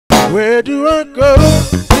Where do I go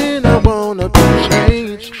when I wanna be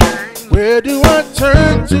changed? Where do I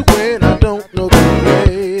turn to when I don't know the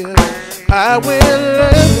way? I went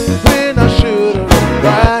left when I should have went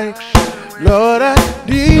right. Lord, I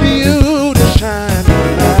need you to shine a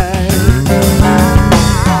light.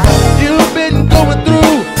 You've been going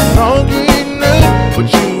through long enough, but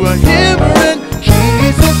you are here in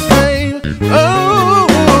Jesus' name. Oh,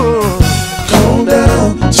 calm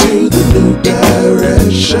down to the new direction.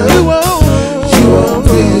 You won't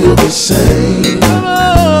feel the same.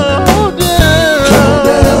 Calm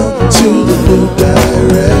down to the new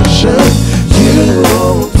direction. You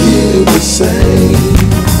won't feel the same.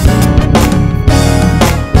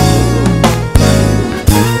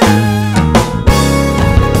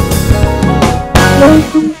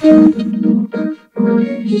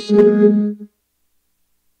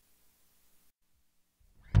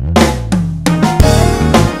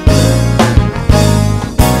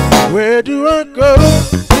 Where do I go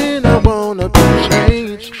when I wanna be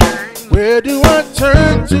changed? Where do I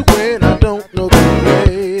turn to when I don't know the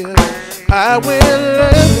way? I went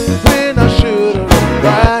left when I should have went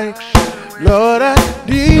right. Lord, I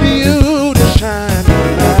need you to shine a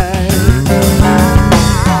light.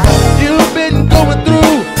 You've been going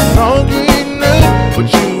through long enough, but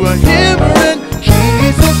you are here in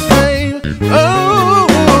Jesus' name. Oh,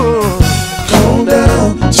 calm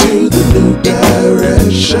down to the new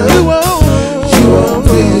direction. You won't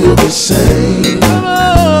feel the same.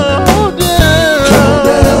 Calm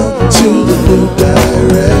down to the new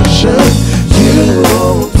direction. You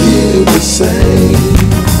won't feel the same.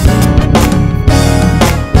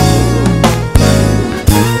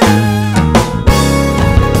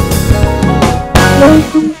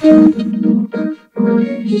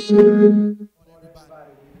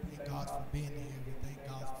 Thank God for being here. We thank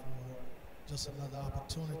God for just another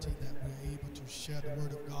opportunity that we're able to share the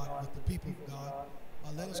word of God with the people of God.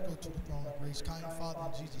 Let us go to the throne of grace. Kind Father,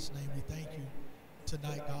 in Jesus' name, we thank you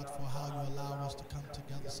tonight, God, for how you allow us to come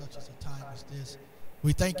together such as a time as this.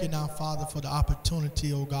 We thank you now, Father, for the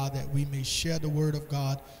opportunity, oh God, that we may share the word of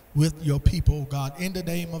God with your people, oh God. In the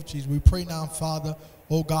name of Jesus, we pray now, Father,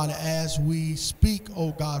 oh God, as we speak,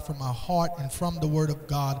 oh God, from our heart and from the word of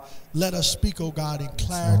God, let us speak, oh God, in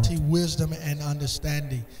clarity, wisdom, and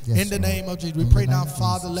understanding. In the name of Jesus, we pray now,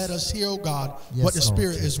 Father, let us hear, oh God, what the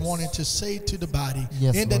Spirit is wanting to say to the body.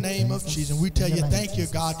 In the name of Jesus, we tell you, thank you,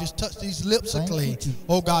 God. Just touch these lips of clay,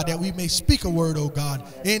 oh God, that we may speak a word, oh God.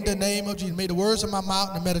 In the name of Jesus, may the words of my mouth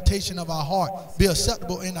and the meditation of our heart be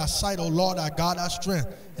acceptable in our sight, oh Lord, our God, our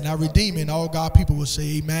strength, and our Redeemer. And all God people will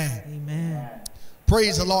say amen. Amen.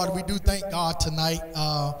 Praise the Lord. We do thank God tonight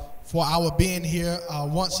for our being here.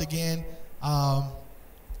 Once again,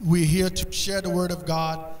 we're here to share the word of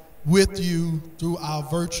God with you through our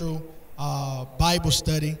virtual Bible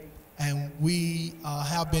study. And we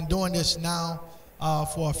have been doing this now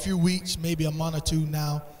for a few weeks, maybe a month or two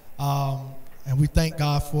now. And we thank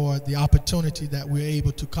God for the opportunity that we're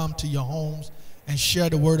able to come to your homes and share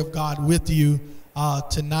the word of God with you.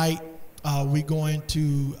 Tonight, we're going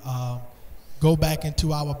to go back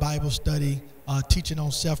into our Bible study, teaching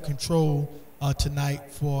on self-control tonight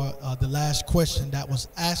for the last question that was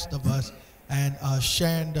asked of us, and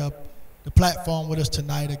sharing the platform with us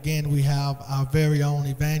tonight. Again, we have our very own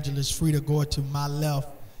evangelist, Frida Gore, to my left.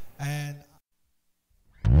 And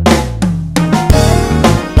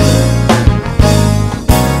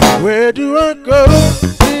where do I go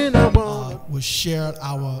when I wanna we'll share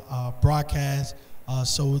our broadcast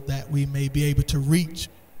so that we may be able to reach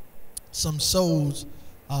some souls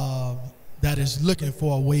that is looking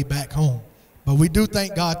for a way back home. But we do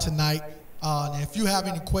thank God tonight. And if you have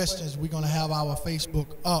any questions, we're going to have our Facebook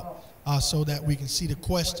up so that we can see the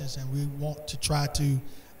questions, and we want to try to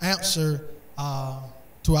answer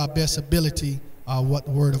to our best ability what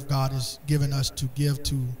the Word of God is giving us to give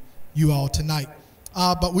to you all tonight.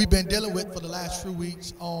 But we've been dealing with for the last few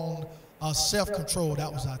weeks on self-control.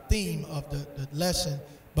 That was our theme of the lesson.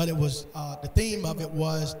 But it was the theme of it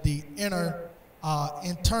was the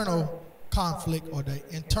internal conflict, or the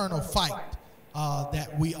internal fight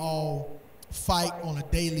that we all fight on a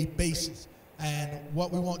daily basis. And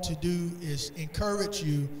what we want to do is encourage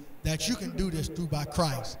you that you can do this through by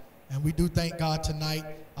Christ. And we do thank God tonight.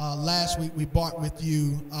 Last week we brought with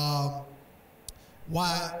you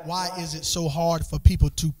why is it so hard for people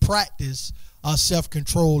to practice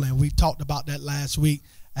self-control, and we talked about that last week.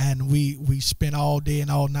 And we spent all day and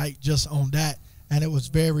all night just on that, and it was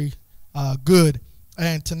very good.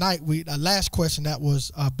 And tonight, last question that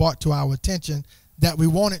was brought to our attention that we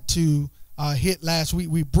wanted to hit last week,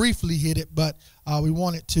 we briefly hit it, but we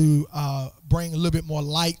wanted to bring a little bit more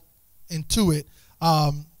light into it.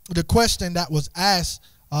 the question that was asked,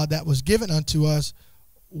 that was given unto us,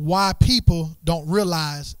 why people don't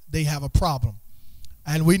realize they have a problem.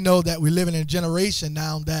 And we know that we're living in a generation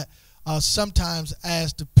now that sometimes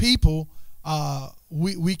as the people,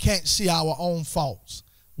 we can't see our own faults.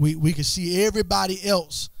 We can see everybody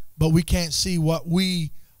else, but we can't see what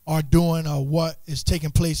we are doing or what is taking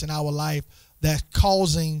place in our life that's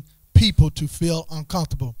causing people to feel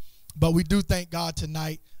uncomfortable. But we do thank God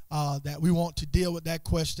tonight that we want to deal with that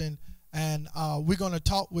question. And we're going to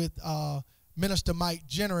talk with Minister Mike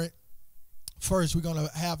Jeanneret. First, we're going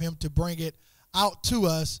to have him to bring it out to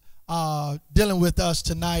us, dealing with us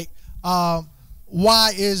tonight.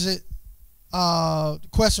 Why is it, the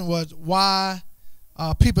question was, why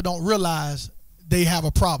people don't realize they have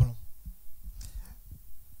a problem?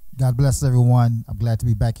 God bless everyone. I'm glad to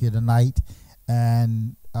be back here tonight.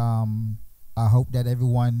 And I hope that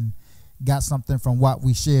everyone got something from what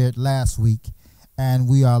we shared last week. And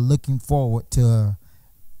we are looking forward to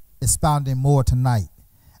expounding more tonight.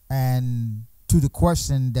 And to the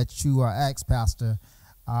question that you are asked, Pastor,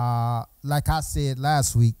 like I said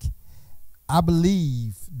last week, I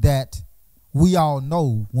believe that we all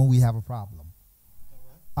know when we have a problem.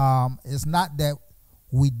 It's not that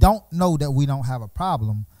we don't know that we don't have a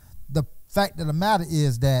problem. The fact of the matter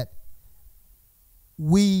is that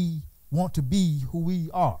we want to be who we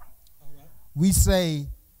are. We say,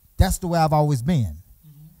 that's the way I've always been,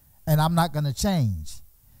 and I'm not going to change.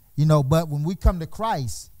 You know, but when we come to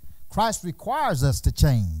Christ, Christ requires us to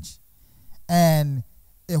change. And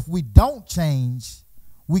if we don't change,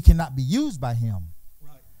 we cannot be used by him.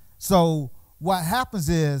 Right. So what happens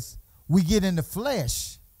is we get in the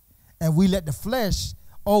flesh, and we let the flesh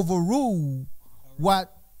overrule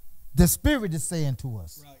what the Spirit is saying to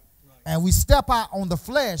us. Right. And we step out on the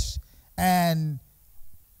flesh, and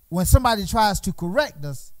when somebody tries to correct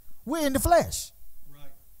us, we're in the flesh. Right.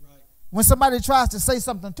 When somebody tries to say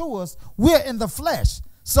something to us, we're in the flesh.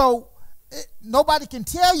 So nobody can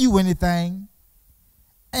tell you anything,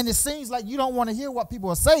 and it seems like you don't want to hear what people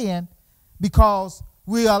are saying because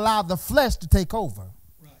we allow the flesh to take over.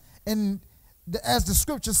 Right. And as the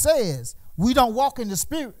scripture says, we don't walk in the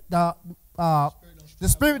spirit. The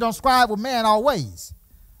spirit don't strive with man always.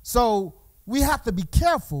 So we have to be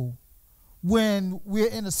careful when we're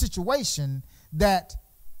in a situation that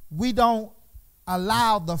we don't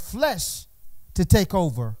allow the flesh to take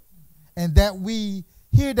over, and that we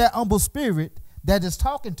hear that humble spirit that is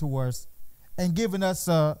talking to us and giving us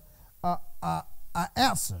a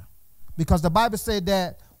answer, because the Bible said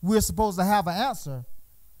that we're supposed to have an answer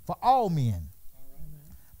for all men.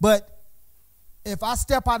 But if I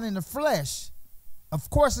step out in the flesh, of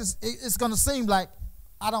course it's going to seem like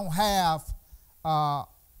I don't have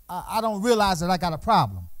I don't realize that I got a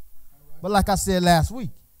problem. But like I said last week,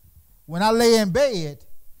 when I lay in bed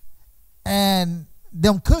and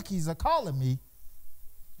them cookies are calling me,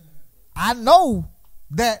 I know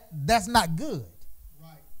that that's not good.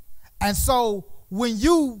 Right. And so when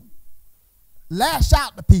you lash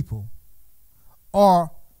out to people,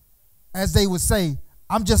 or as they would say,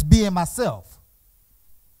 I'm just being myself,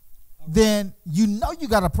 then you know you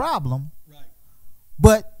got a problem. Right.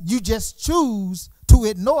 But you just choose to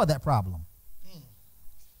ignore that problem.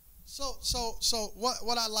 So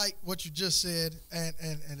what I like what you just said, and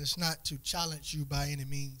it's not to challenge you by any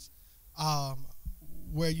means,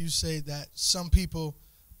 where you say that some people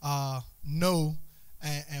know,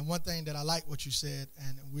 and one thing that I like what you said,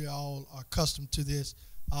 and we all are accustomed to this,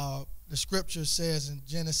 the scripture says in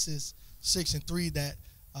Genesis 6:3 that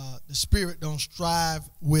the spirit don't strive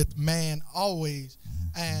with man always,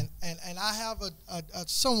 and I have a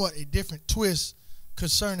somewhat a different twist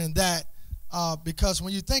concerning that, because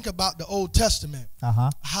when you think about the Old Testament,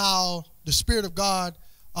 how the Spirit of God,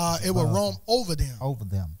 it will roam over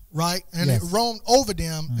them. Right? And yes, it roamed over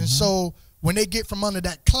them. And so when they get from under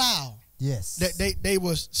that cloud, yes, they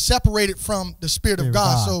was separated from the Spirit of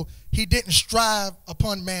God. So he didn't strive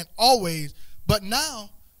upon man always. But now,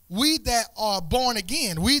 we that are born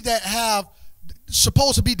again, we that have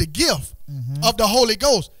supposed to be the gift of the Holy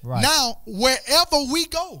Ghost, now wherever we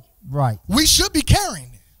go, we should be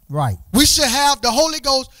carrying it. Right. We should have the Holy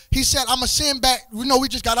Ghost. He said, I'm going to send back, we know we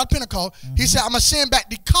just got out of Pentecost. He said, I'm going to send back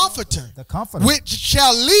the Comforter. The Comforter. Which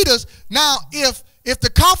shall lead us. Now, if the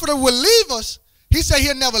Comforter will leave us, he said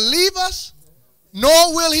he'll never leave us,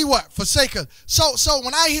 nor will he what? Forsake us. So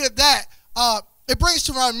when I hear that, it brings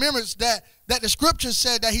to my remembrance that the scripture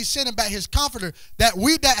said that he's sending back his Comforter, that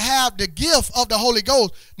we that have the gift of the Holy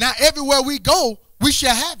Ghost, now everywhere we go, we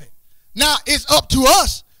shall have it. Now, it's up to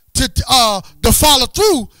us to follow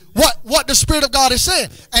through what the Spirit of God is saying.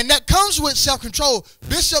 And that comes with self-control.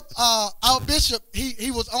 Bishop, our bishop,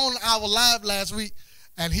 he was on our live last week,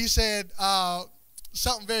 and he said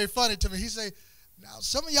something very funny to me. He said, now,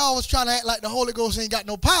 some of y'all was trying to act like the Holy Ghost ain't got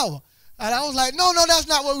no power. And I was like, no, that's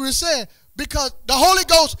not what we were saying. Because the Holy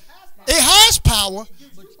Ghost, it has power.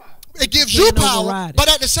 It gives you power. But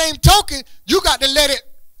at the same token, you got to let it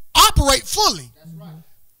operate fully. That's right.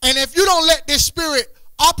 And if you don't let this Spirit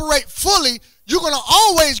operate fully, you're going to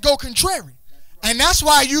always go contrary. Right. And that's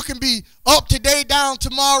why you can be up today, down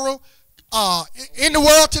tomorrow, in the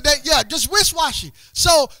world today. Yeah, just wish-washy.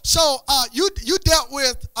 So you dealt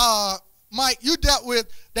with, Mike, you dealt with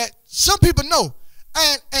that some people know.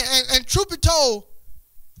 And truth be told,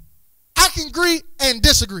 I can agree and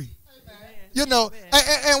disagree. Amen. You know,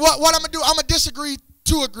 and what I'm going to do, I'm going to disagree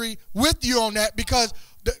to agree with you on that, because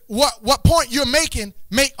what point you're making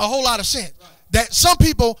make a whole lot of sense. Right. That some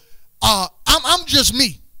people, I'm just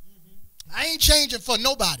me. Mm-hmm. I ain't changing for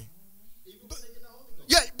nobody.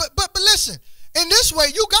 But listen, in this way,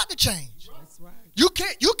 you got to change. That's right. You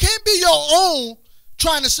can't be your own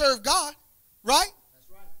trying to serve God, right?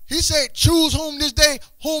 He said, choose whom this day,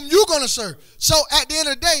 whom you're going to serve. So at the end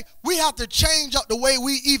of the day, we have to change up the way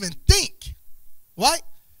we even think. Right?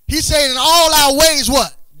 He said, in all our ways,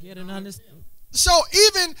 what? Get an understanding. So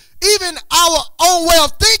even our own way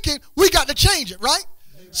of thinking, we got to change it, right?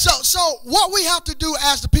 Amen. So what we have to do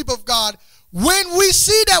as the people of God, when we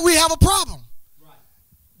see that we have a problem, right,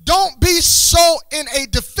 don't be so in a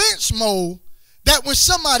defense mode that when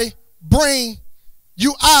somebody bring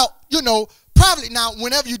you out, you know, privately. Now,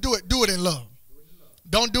 whenever you do it in love.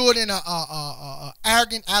 Don't do it in a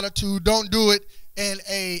arrogant attitude. Don't do it in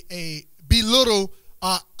a belittle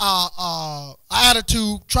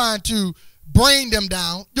attitude, trying to bring them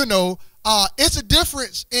down. You know, it's a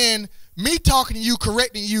difference in me talking to you,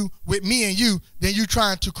 correcting you with me and you, than you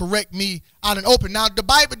trying to correct me out in open. Now, the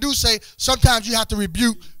Bible do say sometimes you have to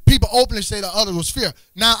rebuke people openly, say the other was fear.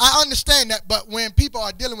 Now, I understand that, but when people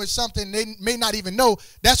are dealing with something they may not even know,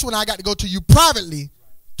 that's when I got to go to you privately.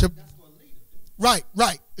 Right.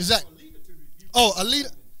 Is that? Oh, a leader.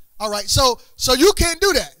 All right. So you can't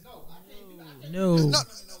do that. No.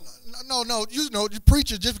 You know, the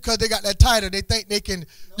preachers, just because they got that title, they think they can.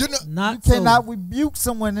 You know, you cannot rebuke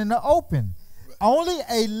someone in the open. Only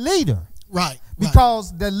a leader. Right.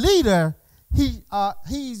 Because the leader, he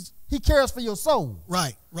cares for your soul.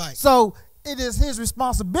 Right. So it is his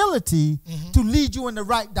responsibility to lead you in the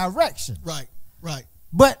right direction. Right.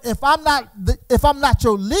 But if I'm not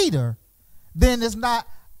your leader, then it's not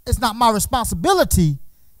my responsibility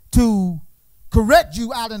to correct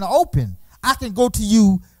you out in the open. I can go to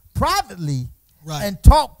you privately and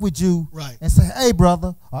talk with you and say, hey,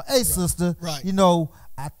 brother, or hey, sister, you know,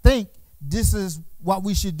 I think this is what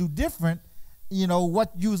we should do different. You know,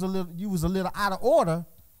 what you was a little out of order.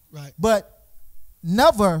 Right. But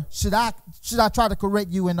never should I try to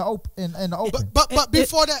correct you in the open. But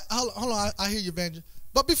before that, hold on, I hear you, Evangelist.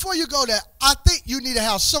 But before you go there, I think you need to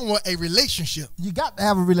have somewhat a relationship. You got to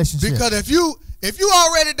have a relationship. Because if you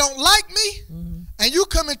already don't like me and you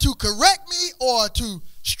coming to correct me or to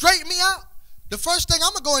straighten me out, the first thing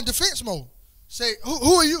I'm gonna go in defense mode. Say,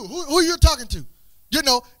 who are you? Who are you talking to? You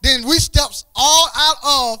know, then we steps all out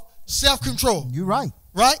of self-control. You're right.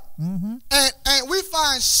 Right? Mm-hmm. And we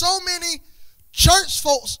find so many church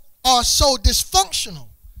folks are so dysfunctional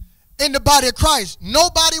in the body of Christ.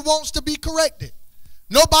 Nobody wants to be corrected.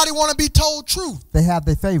 Nobody want to be told truth. They have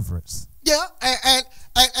their favorites. Yeah, and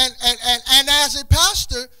as a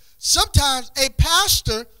pastor, sometimes a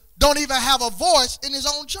pastor don't even have a voice in his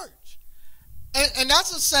own church. And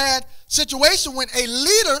that's a sad situation when a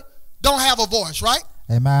leader don't have a voice, right?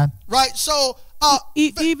 Amen. Right, so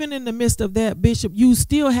even in the midst of that, Bishop, you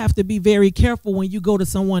still have to be very careful when you go to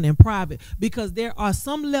someone in private, because there are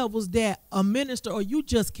some levels that a minister or you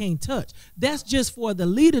just can't touch. That's just for the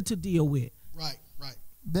leader to deal with. Right.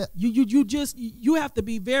 You have to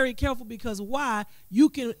be very careful, because why? You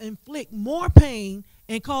can inflict more pain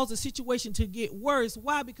and cause the situation to get worse.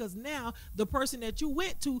 Why? Because now the person that you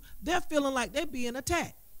went to, they're feeling like they're being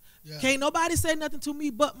attacked. Yeah. Can't nobody say nothing to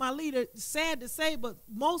me but my leader. Sad to say, but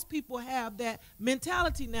most people have that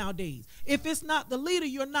mentality nowadays. If it's not the leader,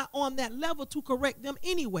 you're not on that level to correct them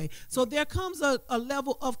anyway. So there comes a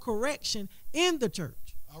level of correction in the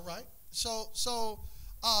church. All right. So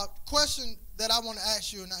question that I want to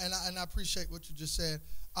ask you, and I appreciate what you just said.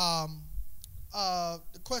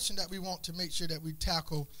 The question that we want to make sure that we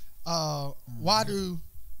tackle, why do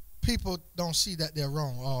people don't see that they're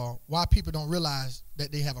wrong, or why people don't realize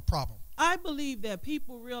that they have a problem? I believe that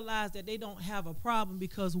people realize that they don't have a problem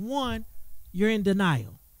because, one, you're in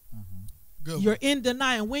denial. Good You're one. in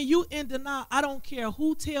denial. When you in denial, I don't care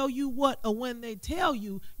who tell you what or when they tell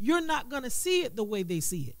you, you're not going to see it the way they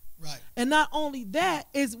see it. Right. And not only that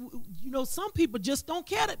is, some people just don't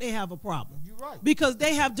care that they have a problem. You're right. Because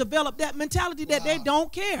they have developed that mentality that they Wow.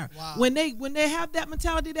 don't care. Wow. When they have that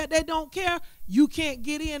mentality that they don't care, you can't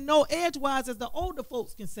get in no edgewise, as the older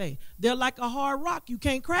folks can say. They're like a hard rock. You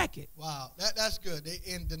can't crack it. Wow, that's good. They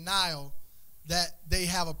in denial that they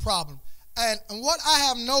have a problem. And what I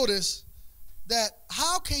have noticed, that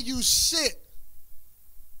how can you sit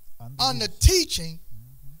under teaching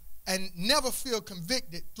and never feel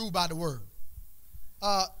convicted through by the word?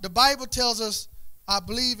 The Bible tells us, I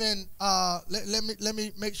believe in, let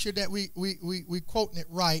me make sure that we quoting it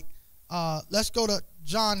right. Let's go to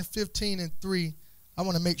John 15:3. I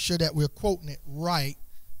want to make sure that we're quoting it right.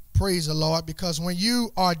 Praise the Lord. Because when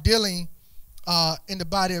you are dealing in the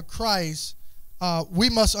body of Christ, we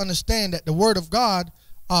must understand that the word of God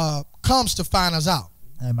comes to find us out.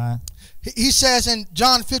 Amen. He says in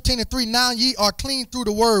John 15:3, now ye are clean through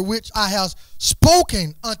the word which I have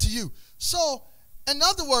spoken unto you. So, in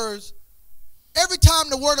other words, every time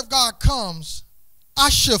the word of God comes, I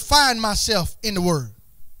should find myself in the word.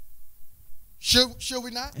 Should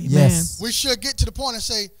we not? Amen. Yes. We should get to the point and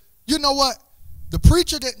say, you know what? The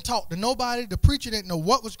preacher didn't talk to nobody. The preacher didn't know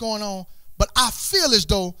what was going on. But I feel as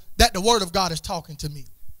though that the word of God is talking to me.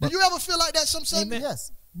 Do you ever feel like that sometimes? Amen.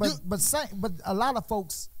 Yes. But a lot of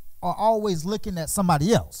folks are always looking at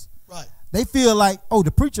somebody else. Right. They feel like, oh,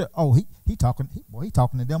 the preacher, oh, he talking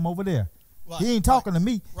to them over there. Right. He ain't talking to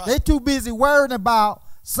me. Right. They too busy worrying about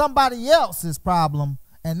somebody else's problem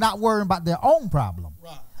and not worrying about their own problem.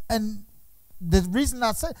 Right. And the reason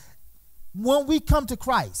I said, when we come to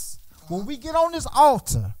Christ, when we get on this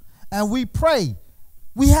altar and we pray,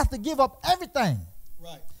 we have to give up everything.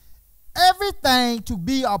 Right. Everything to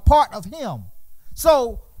be a part of him.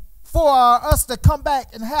 So for us to come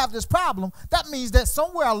back and have this problem, that means that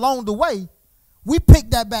somewhere along the way, we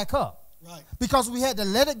picked that back up. Right. Because we had to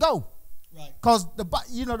let it go. Right. Because the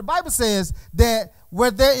Bible says that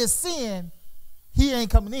where there is sin, he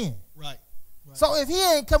ain't coming in. Right. So if he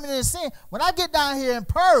ain't coming in and sin, when I get down here and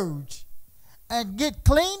purge and get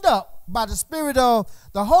cleaned up by the Spirit of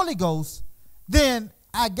the Holy Ghost, then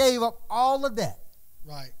I gave up all of that.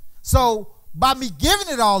 Right. So by me giving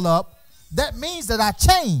it all up, that means that I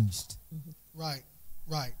changed. Right.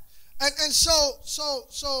 Right. And so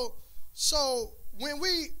when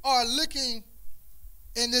we are looking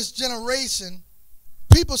in this generation,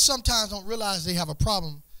 people sometimes don't realize they have a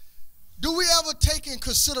problem. Do we ever take in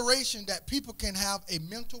consideration that people can have a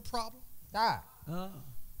mental problem? Ah. Oh,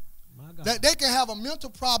 my God. That they can have a mental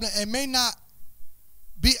problem and may not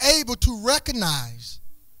be able to recognize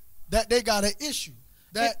that they got an issue.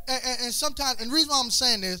 That and sometimes, and the reason why I'm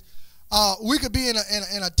saying this, we could be in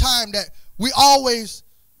a time that we always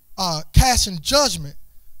casting judgment,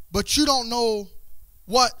 but you don't know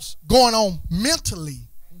what's going on mentally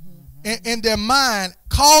in their mind,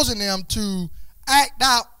 causing them to act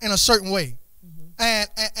out in a certain way. And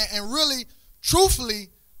really, truthfully,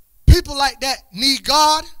 people like that need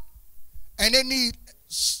God, and they need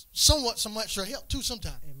some extra help too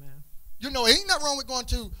sometimes. Amen. You know, ain't nothing wrong with going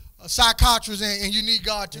to a psychiatrist and you need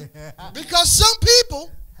God too. Because some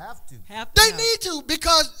people, Have to. they need to,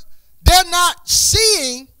 because they're not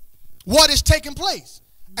seeing what is taking place.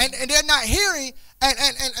 And they're not hearing.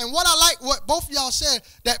 And what I like, what both of y'all said,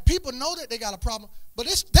 that people know that they got a problem, but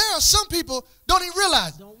there are some people don't even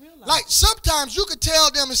realize. Don't realize. Like sometimes you could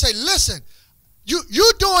tell them and say, listen,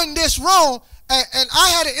 you're doing this wrong. And I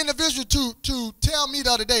had an individual to tell me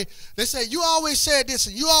the other day, they said, you always said this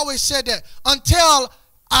and you always said that, until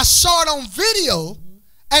I saw it on video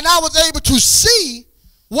and I was able to see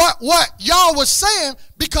what y'all was saying,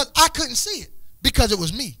 because I couldn't see it because it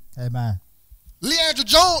was me. Amen. Leandra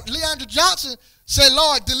Johnson said,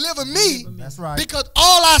 Lord, deliver me. That's right. Because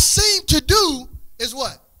all I seem to do is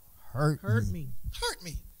what? Hurt me. Hurt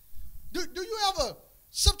me. Do you ever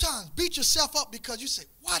sometimes beat yourself up because you say,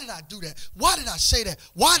 why did I do that? Why did I say that?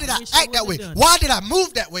 Why did I wish I act that way? wouldn't have done Why did I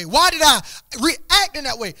move that way? Why did I react in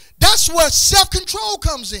that way? That's where self-control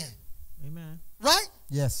comes in, Amen. right?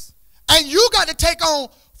 Yes. And you got to take on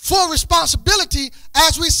full responsibility.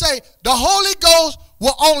 As we say, the Holy Ghost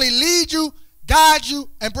will only lead you, guide you,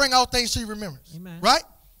 and bring all things to your remembrance. Amen. Right?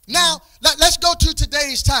 Now, let's go to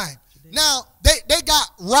today's time. Now, they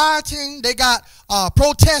got rioting, they got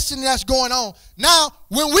protesting that's going on. Now,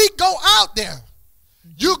 when we go out there,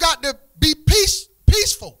 you got to be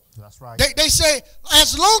peaceful. That's right. They say,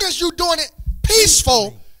 as long as you're doing it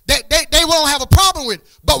peaceful, they won't have a problem with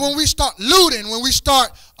it. But when we start looting, when we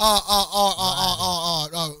start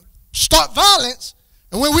violence,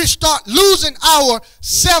 And when we start losing our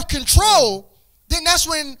self-control, then that's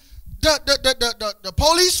when the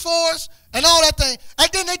police force and all that thing, and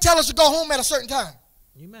then they tell us to go home at a certain time.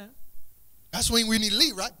 Amen. That's when we need to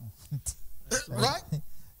leave, right? Right?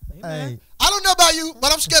 Hey. I don't know about you,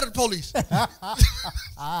 but I'm scared of the police.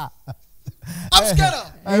 I'm scared of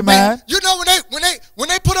them. Hey, man. You know, when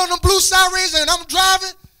they put on them blue sirens and I'm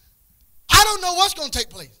driving, I don't know what's going to take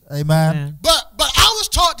place. Amen. But I was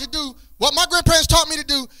taught to do what my grandparents taught me to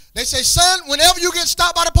do. They say, son, whenever you get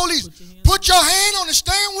stopped by the police, put your hand on the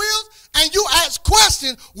steering wheel and you ask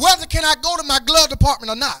questions whether can I go to my glove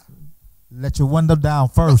department or not. Let your window down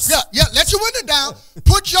first. Yeah, let your window down.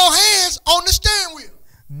 Put your hands on the steering wheel.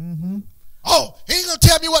 Mm-hmm. Oh, he ain't going to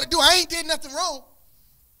tell me what to do. I ain't did nothing wrong.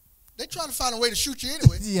 They trying to find a way to shoot you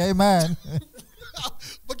anyway. Yeah, amen.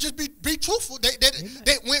 But just be truthful.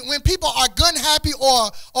 When people are gun happy or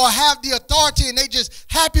have the authority and they just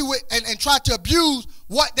happy with and try to abuse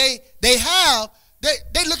what they have,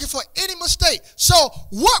 they looking for any mistake. So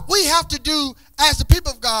what we have to do as the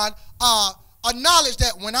people of God, acknowledge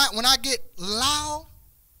that when I get loud,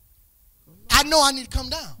 I know I need to come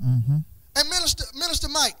down. Mm-hmm. And Minister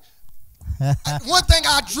Mike, one thing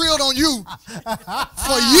I drilled on you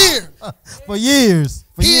for years. For years.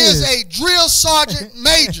 He is a drill sergeant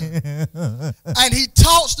major. And he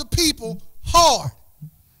talks to people hard.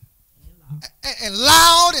 And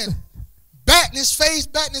loud and batting his face,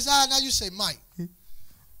 batting his eye. Now you say, Mike.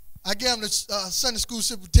 I gave him the Sunday school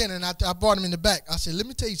superintendent and I brought him in the back. I said, let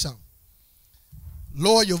me tell you something.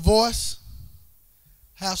 Lower your voice.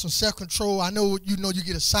 Have some self-control. I know you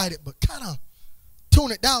get excited, but kind of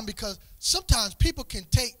tune it down because sometimes people can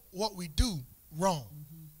take what we do wrong,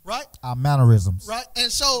 right? Our mannerisms. Right?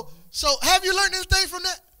 And so have you learned anything from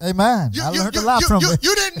that? Amen. I learned a lot from it.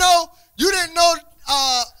 You didn't know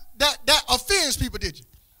that offends people, did you?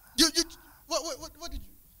 What did you?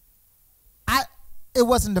 It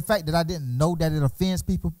wasn't the fact that I didn't know that it offends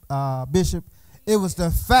people, Bishop. It was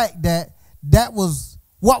the fact that was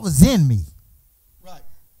what was in me. Right.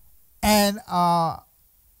 And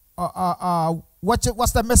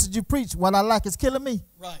what's that message you preach? What I like is killing me.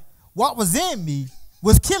 Right. What was in me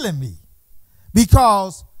was killing me,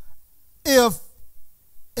 because if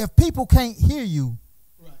people can't hear you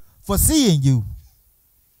for seeing you,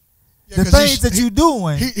 the things that you're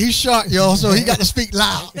doing, he's short, y'all, so he got to speak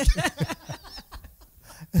loud.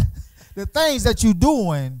 the things that you're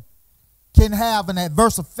doing can have an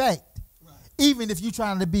adverse effect, even if you're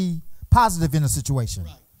trying to be positive in a situation.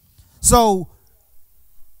 Right. So,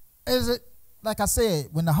 is it like I said,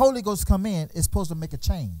 when the Holy Ghost come in, it's supposed to make a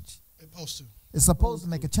change. It's supposed to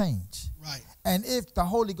make a change. Right. And if the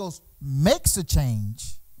Holy Ghost makes a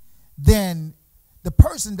change, then the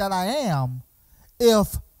person that I am, if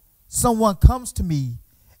someone comes to me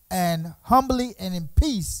and humbly and in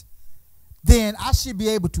peace, then I should be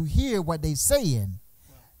able to hear what they're saying.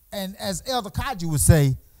 Right. And as Elder Kaji would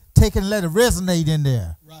say, take and let it resonate in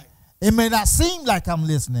there. Right. It may not seem like I'm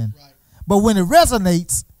listening, right, but when it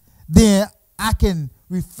resonates, then I can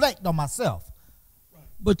reflect on myself.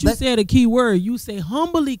 But you said a key word. You say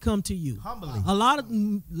humbly come to you. Humbly. A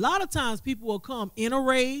lot of times people will come in a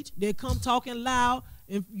rage. They come talking loud.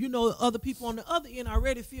 And other people on the other end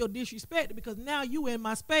already feel disrespected because now you in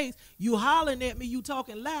my space. You hollering at me. You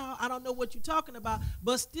talking loud. I don't know what you're talking about.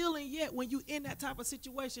 But still and yet when you in that type of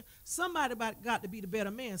situation, somebody got to be the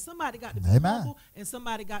better man. Somebody got to be humble and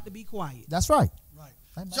somebody got to be quiet. That's right. Right.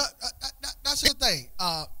 So, that's the thing.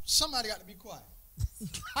 Somebody got to be quiet.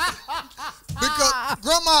 Because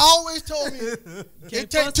Grandma always told me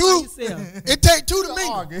it take two to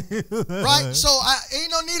mingle, right? So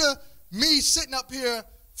ain't no need of me sitting up here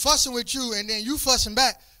fussing with you and then you fussing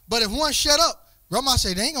back. But if one shut up, Grandma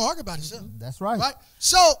said they ain't gonna argue about itself. That's right. Right.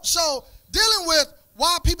 So dealing with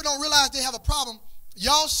why people don't realize they have a problem.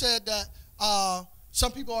 Y'all said that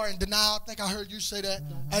some people are in denial. I think I heard you say that.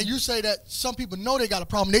 And you say that some people know they got a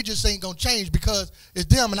problem. They just ain't going to change because it's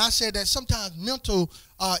them. And I said that sometimes mental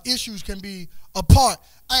issues can be a part.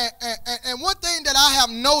 And one thing that I have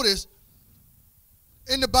noticed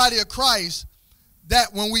in the body of Christ,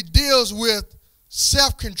 that when we deals with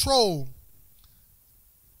self-control,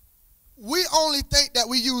 we only think that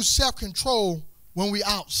we use self-control when we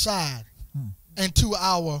outside into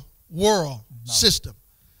our world system.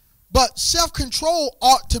 But self-control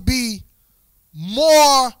ought to be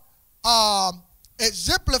more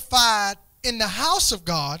exemplified in the house of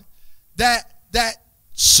God, that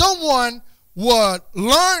someone would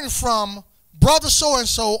learn from brother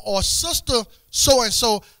so-and-so or sister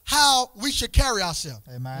so-and-so how we should carry ourselves.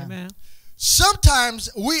 Amen. Amen. Sometimes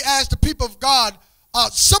we as the people of God,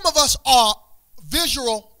 some of us are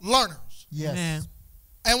visual learners. Yes. Amen.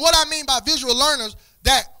 And what I mean by visual learners,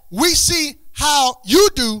 that we see how you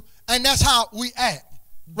do, and that's how we act,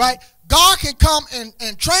 right? God can come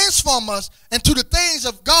and transform us into the things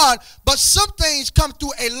of God, but some things come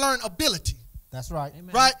through a learned ability. That's right.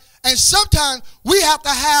 Amen. Right? And sometimes we have to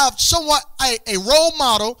have somewhat a role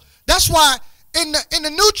model. That's why in the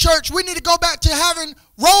new church, we need to go back to having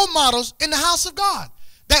role models in the house of God.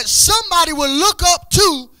 That somebody will look up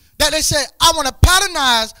to, that they say, I want to pattern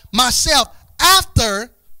myself after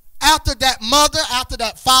that mother, after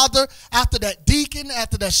that father, after that deacon,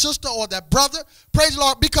 after that sister or that brother. Praise the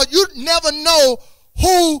Lord. Because you never know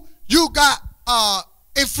who you got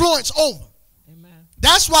influence over. Amen.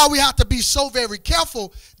 That's why we have to be so very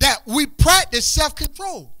careful that we practice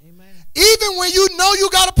self-control. Amen. Even when you know you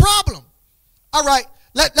got a problem. All right,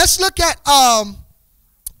 let's look at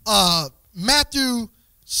Matthew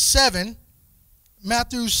 7.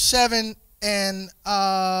 Matthew 7 and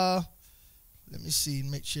let me see,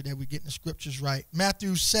 make sure that we're getting the scriptures right.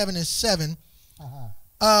 Matthew 7 and 7.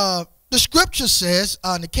 The scripture says,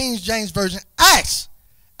 in the King James Version, ask,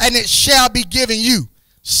 and it shall be given you.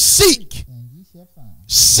 Seek.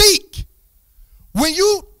 Seek. When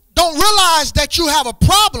you don't realize that you have a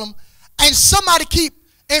problem and somebody keep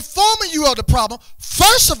informing you of the problem,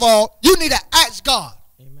 first of all, you need to ask God.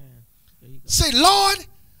 Amen. There you go. Say, Lord,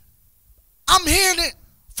 I'm hearing it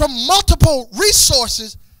from multiple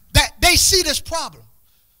resources that they see this problem.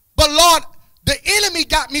 But Lord, the enemy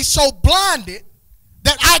got me so blinded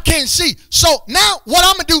that I can't see. So now what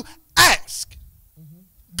I'm going to do, ask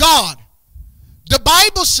God. The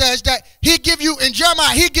Bible says that he'll give you, in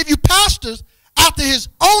Jeremiah, he'll give you pastors after his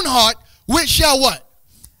own heart, which shall what?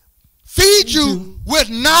 Feed you with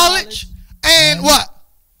knowledge and what?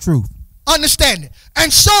 Truth. Understanding.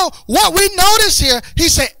 And so what we notice here, he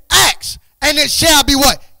said, ask, and it shall be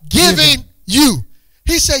what? Given you.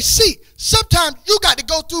 He said, see, sometimes you got to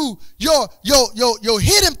go through your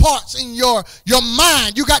hidden parts in your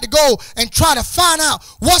mind. You got to go and try to find out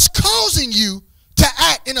what's causing you to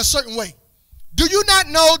act in a certain way. Do you not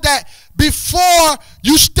know that before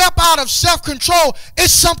you step out of self-control,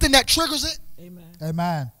 it's something that triggers it? Amen.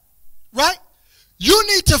 Amen. Right? You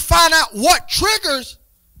need to find out what triggers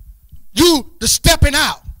you to stepping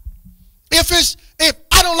out. If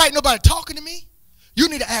I don't like nobody talking to me, you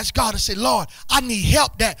need to ask God to say, Lord, I need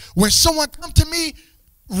help that when someone come to me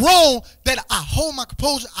wrong, that I hold my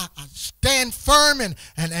composure, I stand firm, and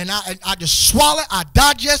I just swallow it, I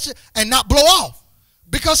digest it, and not blow off.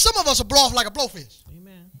 Because some of us will blow off like a blowfish.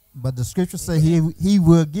 Amen. But the scripture say he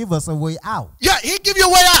will give us a way out. Yeah, he'll give you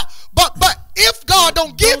a way out. But if God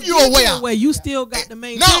don't give you a way out, you still got to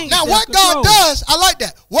maintain. Now what God does, I like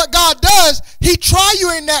that. What God does, he try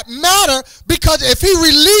you in that matter, because if he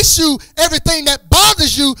release you everything that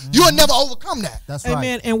bothers you, you'll never overcome that. That's right.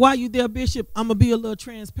 Amen. And while you there, Bishop, I'm going to be a little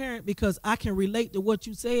transparent, because I can relate to what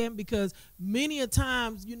you're saying, because many a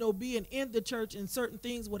times, being in the church and certain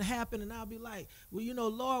things would happen, and I'll be like, well,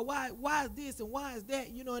 Lord, why is this and why is that?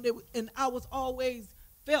 And I was always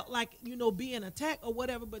felt like, being attacked or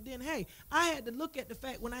whatever. But then, hey, I had to look at the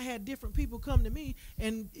fact when I had different people come to me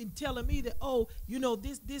and telling me that, oh,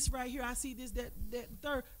 this right here, I see this, that, and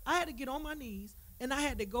third. I had to get on my knees and I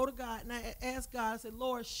had to go to God and I asked God, I said,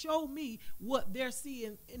 Lord, show me what they're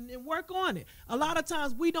seeing and work on it. A lot of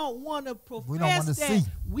times we don't want to profess that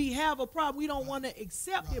we have a problem. We don't want to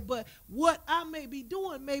accept it, but what I may be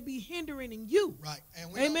doing may be hindering in you. Right.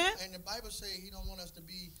 And Amen. And the Bible says he don't want us to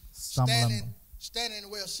be Stumbling. standing in the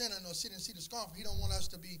way of sinner, nor sitting in the seat of scornful. He don't want us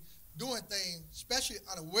to be doing things, especially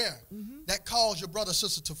unaware, that cause your brother or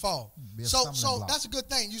sister to fall. So that's a good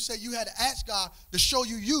thing. You said you had to ask God to show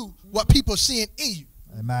you what people are seeing in you.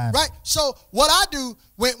 Amen. Right? So what I do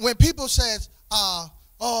when people says, and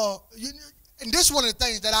this is one of the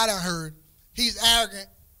things that I done heard, he's arrogant,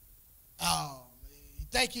 you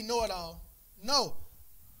think you know it all. No.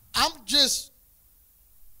 I'm just,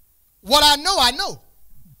 what I know.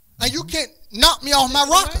 And you can't knock me off my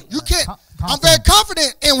rocker. You can't. I'm very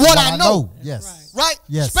confident in what I know. Yes. Right?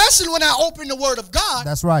 Yes. Especially when I open the word of God.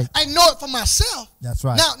 That's right. I know it for myself. That's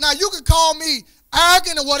right. Now you can call me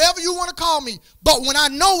arrogant or whatever you want to call me. But when I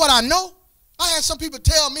know what I know, I had some people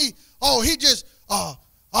tell me, oh, he's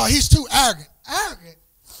too arrogant. Arrogant?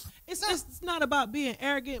 It's not about being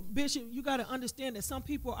arrogant, Bishop. You got to understand that some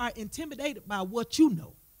people are intimidated by what you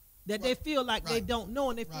know. That they feel like they don't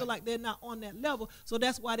know, and they feel like they're not on that level. So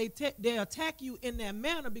that's why they attack you in that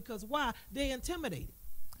manner, because why? They're intimidated.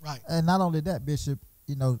 Right. And not only that, Bishop,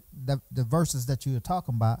 the verses that you're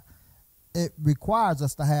talking about, it requires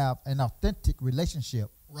us to have an authentic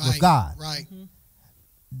relationship with God. Right.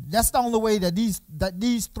 That's the only way that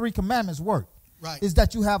these 3 commandments work. Right. is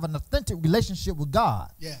that you have an authentic relationship with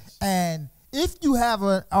God. Yes. And if you have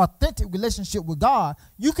an authentic relationship with God,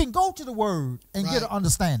 you can go to the Word and get an Right.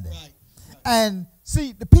 understanding. Right. And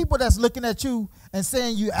see, the people that's looking at you and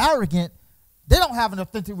saying you arrogant, they don't have an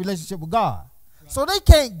authentic relationship with God. So they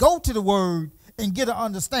can't go to the Word and get an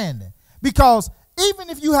understanding. Because even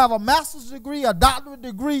if you have a master's degree, a doctorate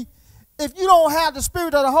degree, if you don't have the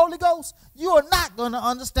Spirit of the Holy Ghost, you are not going to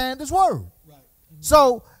understand this Word. Right.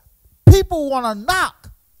 So people want to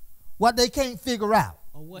knock what they can't figure out.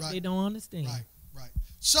 Or what Right. they don't understand. Right. Right.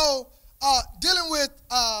 So dealing with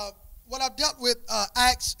what I've dealt with,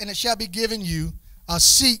 ask and it shall be given you.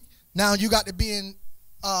 Seek. Now you got to be in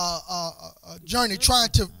a journey trying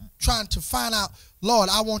to find out. Lord,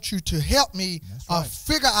 I want you to help me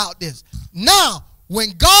figure out this. Now,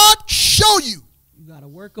 when God show you, You got to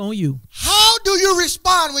work on you. how do you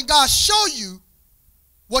respond when God show you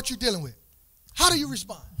what you're dealing with? How do you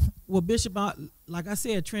respond? Well, Bishop, like I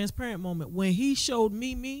said, transparent moment. When he showed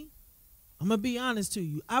me, I'm going to be honest to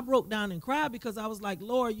you. I broke down and cried because I was like,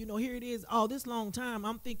 Lord, here it is all this long time.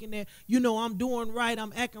 I'm thinking that, I'm doing right.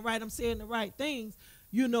 I'm acting right. I'm saying the right things,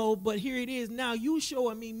 but here it is. Now you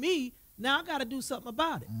showing me. Now I got to do something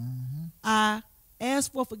about it. Mm-hmm. I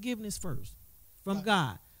asked for forgiveness first from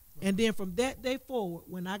God. And then from that day forward,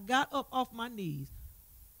 when I got up off my knees,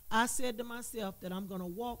 I said to myself that I'm going to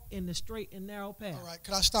walk in the straight and narrow path. All right,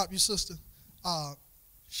 can I stop you, sister?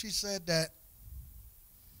 She said that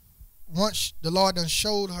once the Lord done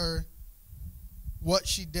showed her what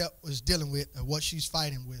she was dealing with or what she's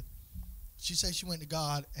fighting with, she said she went to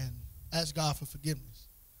God and asked God for forgiveness.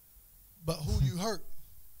 But who you hurt,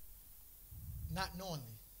 not knowingly.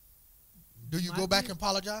 Do you go back and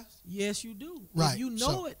apologize? Yes, you do. Right. If you know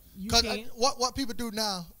So, it, you Because can. what people do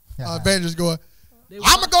now, Yeah. evangelists going, They I'm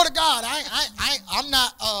want- gonna go to God.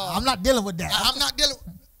 I'm not dealing with that. I'm not dealing.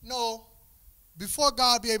 No, before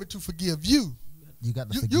God be able to forgive you, You got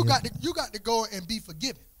to you forgive. you got to go and be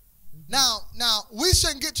forgiven. Now we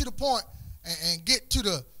shouldn't get to the point and get to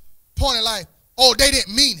the point in life. Oh, they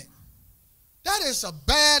didn't mean it. That is a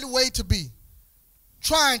bad way to be.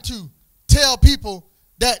 Trying to tell people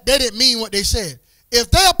that they didn't mean what they said.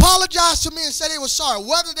 If they apologize to me and say they were sorry,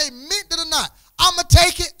 whether they meant it or not, I'm gonna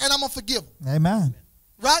take it and I'm gonna forgive them. Amen.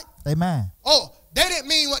 Right? Amen. Oh, they didn't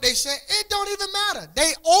mean what they said. It don't even matter.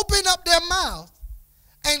 They open up their mouth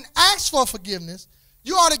and ask for forgiveness.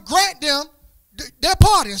 You ought to grant them their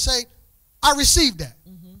pardon and say, I received that.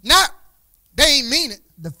 Not, they ain't mean it.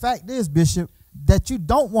 The fact is, Bishop, that you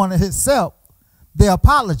don't want to accept their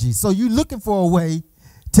apology. So you're looking for a way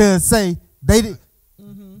to say they did.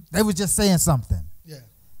 They were just saying something. Yeah.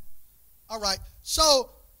 All right.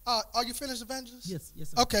 So, are you finished, evangelist? Yes, yes,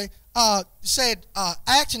 sir. Okay. Said,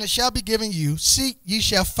 ask and it shall be given you. Seek, ye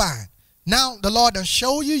shall find. Now the Lord done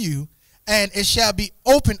show you, and it shall be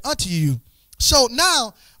open unto you. So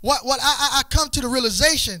now, what I come to the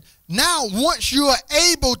realization, now once you are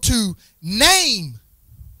able to name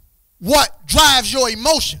what drives your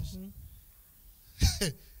emotions,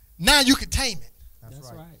 now you can tame it.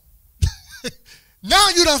 That's right. Now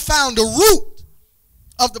you done found the root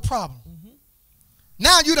of the problem.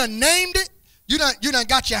 Now you done named it. You done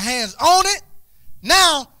got your hands on it.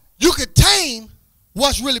 Now you can tame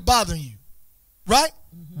what's really bothering you. Right?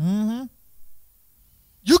 Mm-hmm.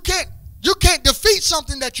 You can't defeat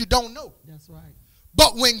something that you don't know. That's right.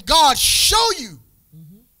 But when God show you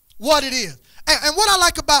what it is. And what I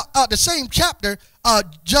like about the same chapter,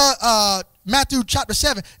 Matthew chapter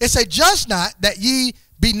 7, it say, judge not that ye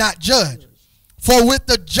be not judged. For with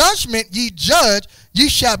the judgment ye judge, ye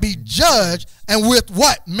shall be judged, and with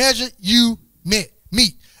what measure you meet.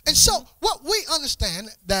 And so what we understand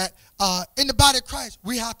that in the body of Christ,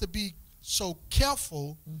 we have to be so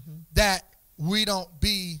careful that we don't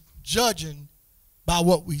be judging by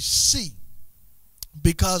what we see.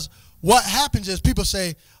 Because what happens is people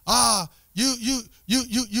say, when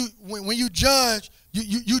you judge,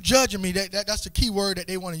 you judging me. That's the key word that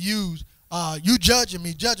they want to use. You judging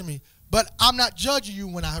me. But I'm not judging you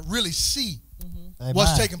when I really see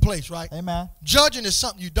what's taking place, right? Amen. Judging is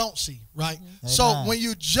something you don't see, right? So Amen. when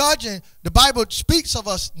you're judging, the Bible speaks of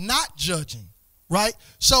us not judging, right?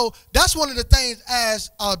 So that's one of the things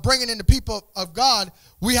as bringing in the people of God,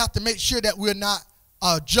 we have to make sure that we're not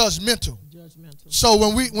judgmental.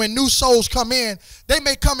 So when new souls come in, they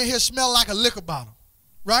may come in here smell like a liquor bottle,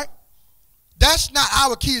 right? That's not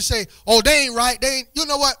our key to say, oh, they ain't right. They ain't. You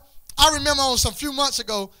know what? I remember on some few months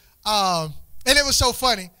ago, and it was so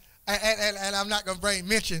funny, and I'm not going to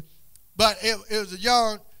mention, but it was a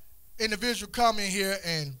young individual come in here,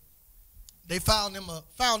 and they found them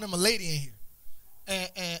a lady in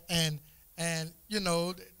here, and you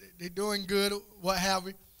know, they doing good, what have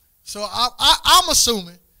we. So I'm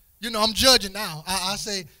assuming, I'm judging now. I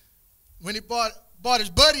say when he brought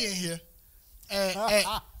his buddy in here,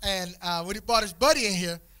 and when he brought his buddy in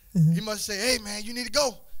here, he must say, "Hey man, you need to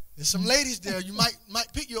go. There's some ladies there. You might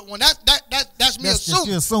pick you up one." That's me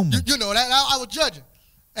assuming. That I was judging,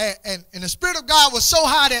 and the Spirit of God was so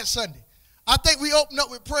high that Sunday. I think we opened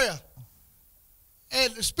up with prayer,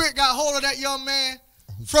 and the Spirit got hold of that young man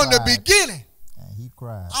from the beginning. And he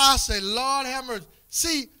cried. I say, Lord have mercy.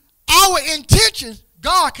 See, our intentions,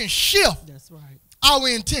 God can shift. That's right. Our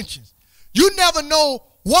intentions. You never know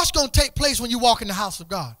what's going to take place when you walk in the house of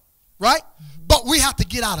God, right? But we have to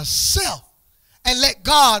get out of self and let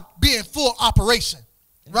God be in full operation,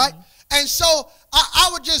 right? And so I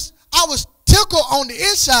was tickled on the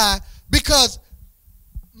inside because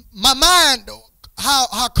my mind,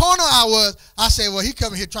 how corner I was, I said, well, he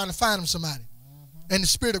coming here trying to find him somebody. And the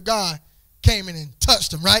Spirit of God came in and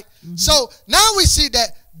touched him, right? So now we see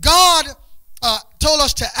that God told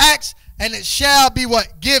us to ask, and it shall be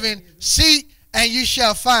what? Given. Seek, and you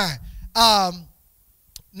shall find.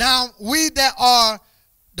 Now, we that are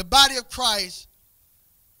the body of Christ,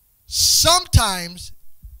 sometimes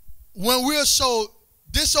when we're so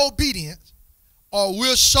disobedient, or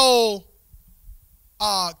we're so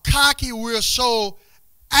cocky, we're so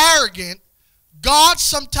arrogant, God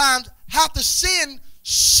sometimes have to send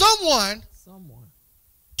someone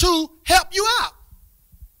to help you out,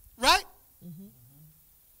 right?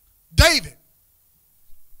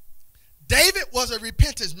 David was a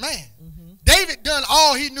repentant man. David done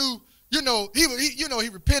all he knew. He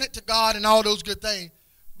repented to God and all those good things.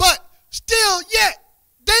 But still, yet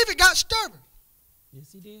David got stubborn.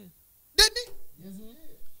 Yes, he did. Didn't he? Yes, he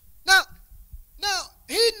did. Now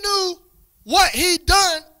he knew what he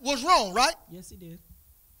done was wrong, right? Yes, he did.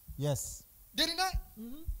 Yes. Did he not?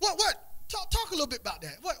 What? Talk a little bit about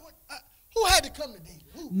that. Who had to come to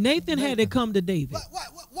David? Nathan had to come to David.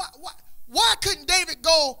 Why couldn't David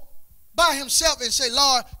go by himself and say,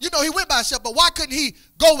 Lord, he went by himself, but why couldn't he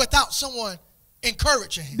go without someone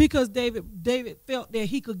encouraging him? Because David felt that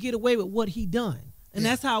he could get away with what he done. And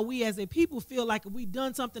that's how we as a people feel like if we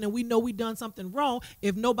done something and we know we done something wrong,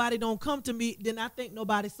 if nobody don't come to me, then I think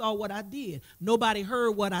nobody saw what I did. Nobody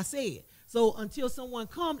heard what I said. So until someone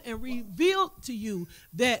comes and reveal to you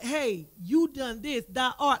that, hey, you done this,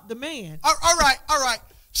 thou art the man. All right.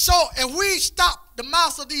 So if we stop the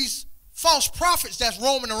mouths of these false prophets that's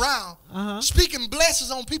roaming around, speaking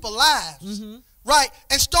blessings on people's lives, right,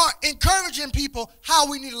 and start encouraging people how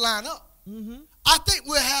we need to line up, I think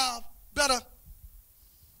we'll have better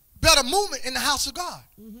movement in the house of God.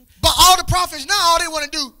 But all the prophets now, all they want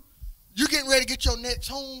to do, you getting ready to get your next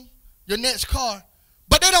home, your next car,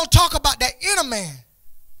 but they don't talk about that inner man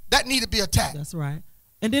that need to be attacked. That's right.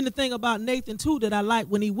 And then the thing about Nathan, too, that I like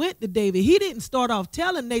when he went to David, he didn't start off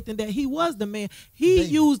telling Nathan that he was the man. He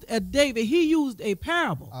used a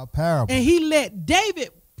parable. A parable. And he let David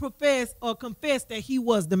profess or confess that he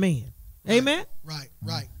was the man. Right. Amen?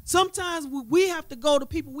 Right. Sometimes we have to go to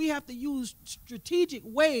people. We have to use strategic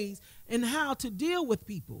ways in how to deal with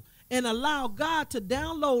people and allow God to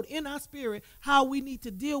download in our spirit how we need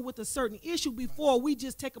to deal with a certain issue before we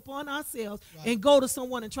just take upon ourselves and go to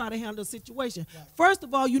someone and try to handle a situation. First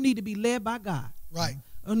of all, you need to be led by God. Right.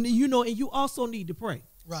 And you also need to pray.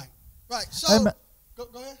 Right. So, go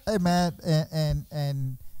ahead. Hey, man,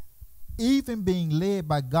 and even being led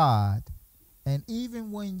by God, and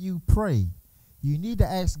even when you pray, you need to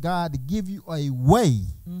ask God to give you a way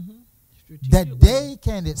that they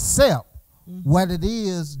can accept what it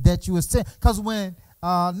is that you are saying. Because when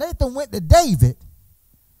Nathan went to David,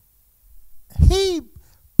 he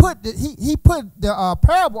put the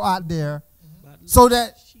parable out there so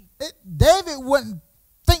that David wouldn't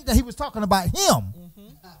think that he was talking about him.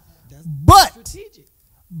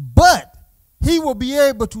 But he will be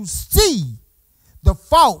able to see the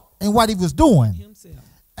fault in what he was doing.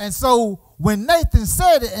 And so when Nathan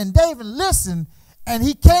said it and David listened and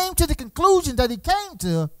he came to the conclusion that he came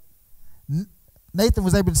to, Nathan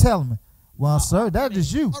was able to tell him, well, sir, that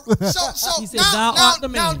is you. So he said, thou art the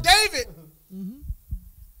man. Now David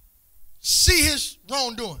see his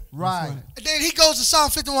wrongdoing. Right. And then he goes to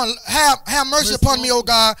Psalm 51, have mercy upon me, O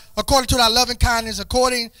God, according to thy loving kindness,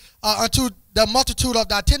 according unto the multitude of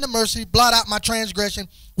thy tender mercy, blot out my transgression,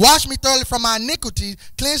 wash me thoroughly from my iniquity,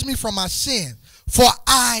 cleanse me from my sin. For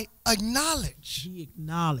I acknowledge. He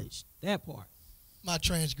acknowledged that part. My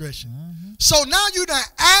transgression. So now you done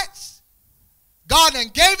asked, God done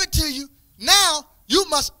gave it to you. Now you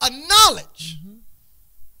must acknowledge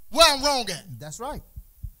where I'm wrong at. That's right.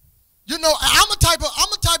 I'm a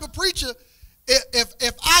type of preacher.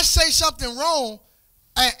 If I say something wrong,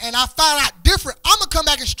 and I find out different, I'm going to come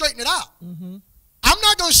back and straighten it out. I'm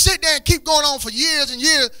not going to sit there and keep going on for years and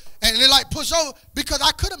years and then like push over, because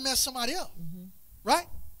I could have messed somebody up, right?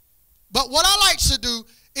 But what I like to do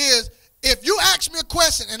is, if you ask me a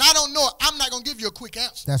question and I don't know it, I'm not going to give you a quick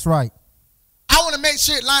answer. That's right. I want to make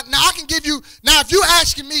sure it line. Now, I can give you, now if you're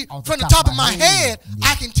asking me from the top of my head,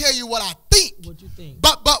 I can tell you what I think. What you think?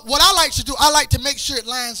 But what I like to do, I like to make sure it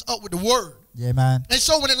lines up with the word. Yeah, man. And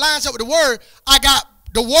so when it lines up with the word, I got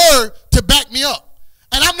the word to back me up.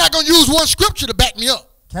 And I'm not going to use one scripture to back me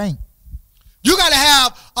up. Can't. You got to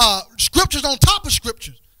have scriptures on top of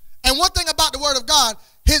scriptures. And one thing about the word of God,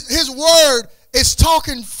 his word is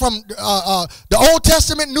talking from the Old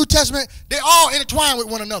Testament, New Testament. They all intertwine with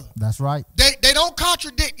one another. That's right. They don't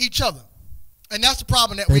contradict each other. And that's the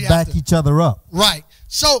problem that we have. They back each other up. Right.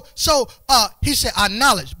 So he said, our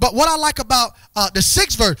knowledge. But what I like about the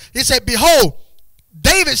 6th verse, he said, behold,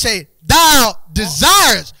 David said, thou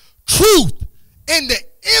desirest truth in the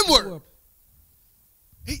inward.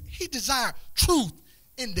 He desired truth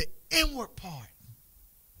in the inward part.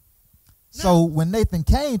 So when Nathan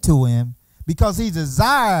came to him, because he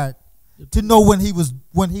desired to know when he was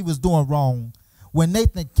doing wrong, when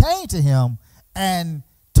Nathan came to him and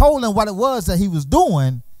told him what it was that he was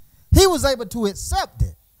doing, he was able to accept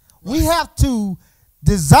it. Right. We have to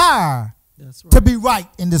desire to be right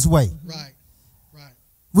in this way. Right.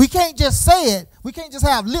 We can't just say it. We can't just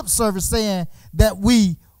have lip service saying that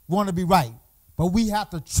we want to be right. But we have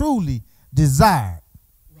to truly desire.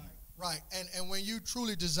 Right. And when you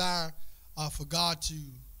truly desire for God to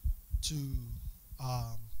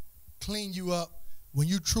clean you up, when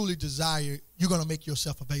you truly desire, you're going to make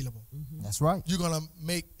yourself available. That's right. You're going to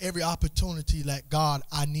make every opportunity like, God,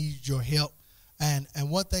 I need your help. And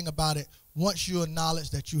one thing about it, once you acknowledge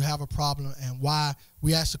that you have a problem, and why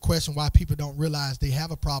we ask the question why people don't realize they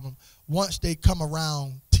have a problem, once they come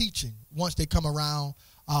around teaching, once they come around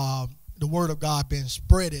the word of God being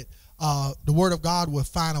spreaded, the word of God will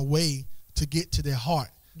find a way to get to their heart.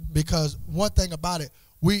 Because one thing about it,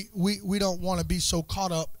 we don't want to be so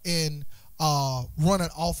caught up in running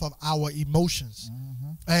off of our emotions.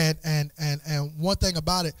 And one thing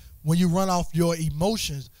about it, when you run off your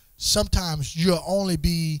emotions, sometimes you'll only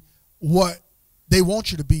be what they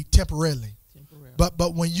want you to be temporarily.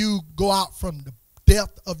 But when you go out from the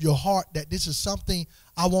depth of your heart that this is something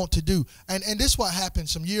I want to do. And this is what happened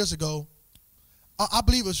some years ago. I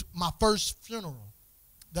believe it was my first funeral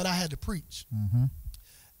that I had to preach.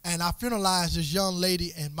 And I funeralized this young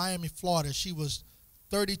lady in Miami, Florida. She was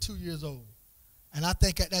 32 years old. And I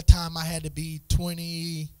think at that time I had to be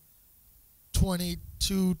 22,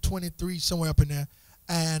 23, somewhere up in there.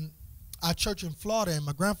 And our church in Florida, and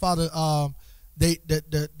my grandfather,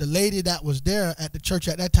 the lady that was there at the church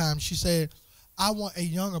at that time, she said, I want a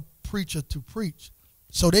younger preacher to preach.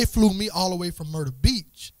 So they flew me all the way from Myrtle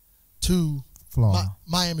Beach to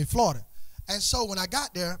Miami, Florida. And so when I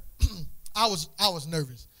got there, I was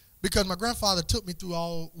nervous, because my grandfather took me through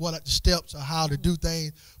all the steps of how to do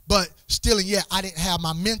things, but still and yet I didn't have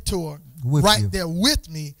my mentor there with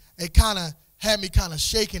me. It kind of had me kind of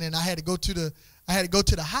shaking, and I had to go to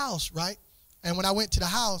the house, right? And when I went to the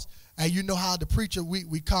house, and you know how the preacher,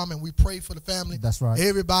 we come and we pray for the family. That's right.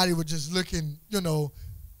 Everybody was just looking,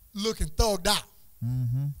 looking thugged out.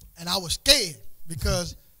 And I was scared,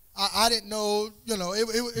 because I didn't know,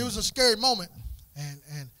 it was a scary moment.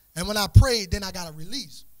 And when I prayed, then I got a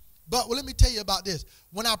release. But let me tell you about this.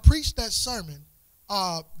 When I preached that sermon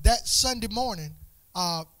that Sunday morning,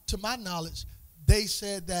 to my knowledge, they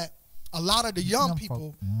said that a lot of the young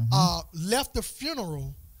people left the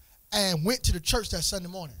funeral and went to the church that Sunday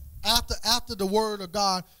morning after the word of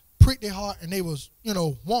God pricked their heart, and they was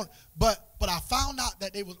but I found out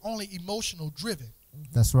that they was only emotional driven.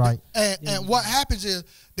 That's right. And what happens is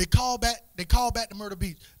they call back to Myrtle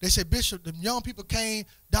Beach. They say, Bishop, the young people came,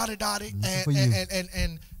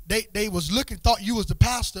 and they was looking, thought you was the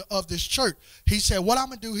pastor of this church. He said, what I'm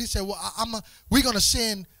gonna do? He said, well, we're gonna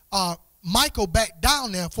send Michael back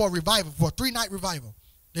down there for a revival, for a 3-night revival.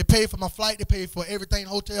 They paid for my flight, they paid for everything,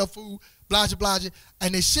 hotel, food, blah, blah, blah,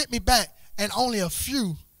 and they sent me back, and only a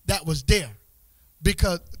few that was there,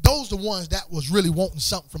 because those the ones that was really wanting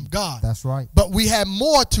something from God. That's right. But we had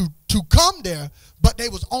more to come there, but they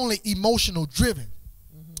was only emotional driven.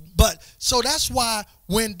 But so that's why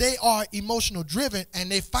when they are emotional driven and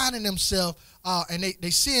they finding themselves and they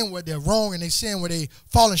seeing where they're wrong and they seeing where they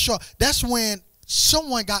falling short, that's when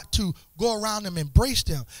someone got to go around them and embrace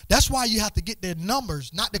them. That's why you have to get their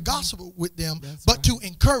numbers, not the gospel with them, but to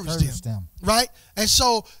encourage them. Right? And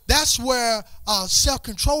so that's where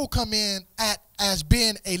self-control come in as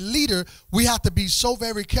being a leader. We have to be so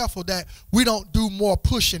very careful that we don't do more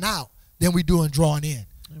pushing out than we do in drawing in.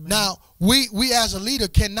 Amen. Now, we as a leader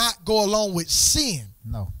cannot go along with sin.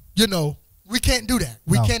 No. You know, we can't do that.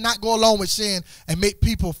 We cannot go along with sin and make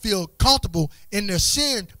people feel comfortable in their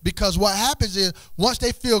sin, because what happens is once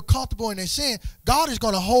they feel comfortable in their sin, God is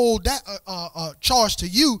going to hold that charge to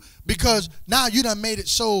you, because now you done made it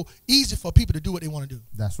so easy for people to do what they want to do.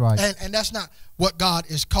 That's right. And that's not what God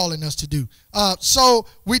is calling us to do. So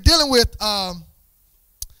we're dealing with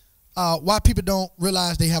why people don't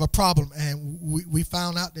realize they have a problem, and we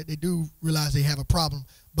found out that they do realize they have a problem.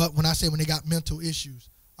 But when I say when they got mental issues,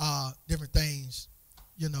 different things,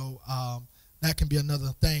 you know, that can be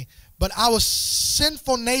another thing. But our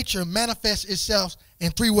sinful nature manifests itself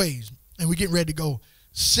in 3 ways, and we're getting ready to go.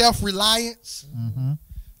 Self-reliance,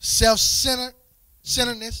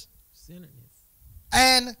 self-centeredness,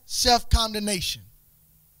 and self-condemnation.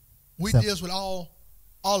 We deals with all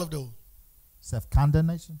of those.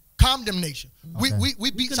 Self-condemnation? Condemnation. Okay. We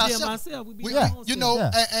beat ourselves. You know,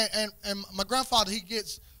 and my grandfather, he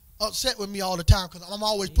gets upset with me all the time because I'm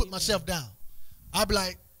always putting myself down. I be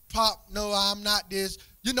like, Pop, no, I'm not this.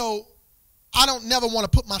 You know, I don't never want to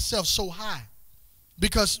put myself so high,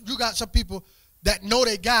 because you got some people that know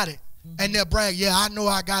they got it and they'll brag, yeah, I know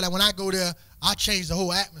I got it. When I go there, I change the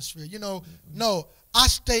whole atmosphere. You know, no, I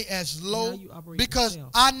stay as low because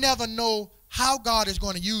I never know how God is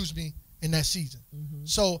going to use me in that season.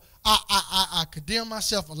 So I condemn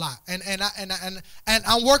myself a lot, and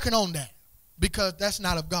I'm working on that, because that's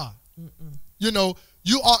not of God. You know,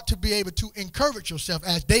 you ought to be able to encourage yourself,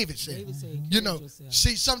 as David said. You know,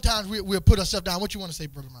 see, sometimes we'll put ourselves down. What you want to say,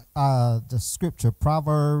 Brother Mike? The scripture,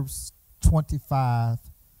 Proverbs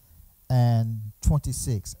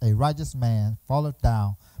 25:26. A righteous man falleth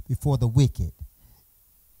down before the wicked.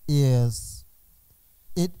 It's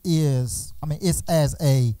as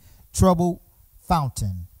a troubled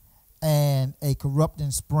fountain and a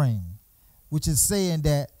corrupting spring, which is saying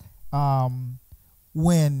that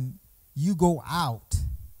when you go out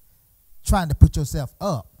trying to put yourself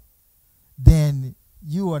up, then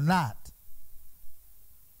you are not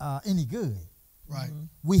any good. Right.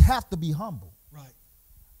 We have to be humble. Right.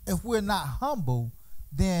 If we're not humble,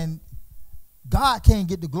 then God can't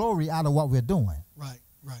get the glory out of what we're doing. Right.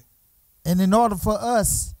 Right. And in order for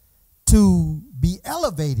us to be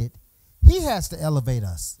elevated, He has to elevate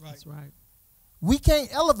us. Right. That's right. We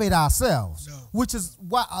can't elevate ourselves, No. which is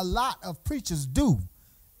what a lot of preachers do.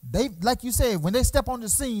 They, like you said, when they step on the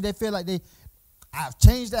scene, they feel like I've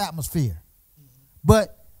changed the atmosphere.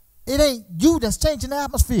 But it ain't you that's changing the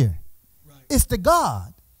atmosphere. Right. It's the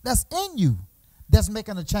God that's in you that's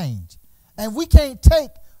making a change. And we can't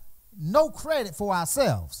take no credit for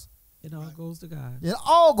ourselves. It all goes to God. It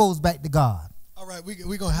all goes back to God. All right,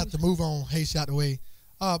 we're going to have to move on, Hasty, out the way.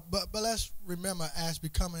 But let's remember, as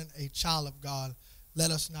becoming a child of God, let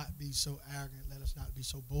us not be so arrogant. Let us not be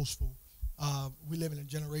so boastful. We live in a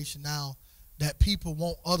generation now that people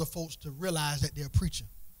want other folks to realize that they're a preacher.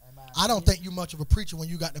 I don't think you're much of a preacher when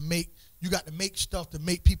you got to make stuff to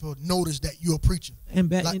make people notice that you're a preacher.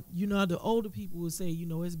 And you know, the older people will say, you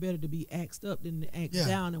know, it's better to be axed up than to act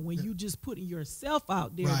down. And when you just putting yourself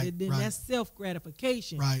out there, then that's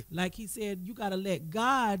self-gratification. Right. Like he said, you got to let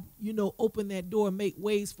God, you know, open that door and make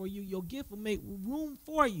ways for you. Your gift will make room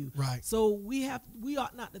for you. Right. So we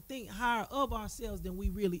ought not to think higher of ourselves than we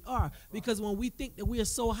really are. Because when we think that we're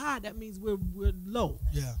so high, that means we're low.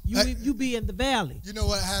 Yeah. You be in the valley. You know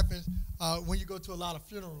what happens when you go to a lot of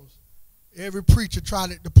funerals? Every preacher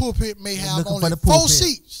the pulpit may have only 4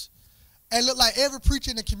 seats. And look like every preacher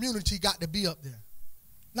in the community got to be up there.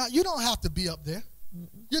 Now, you don't have to be up there.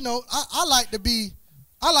 You know, I like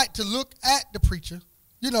to look at the preacher,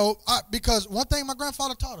 you know, because one thing my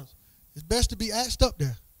grandfather taught us, it's best to be axed up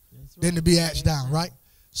there than to be axed down, right?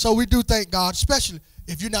 So we do thank God, especially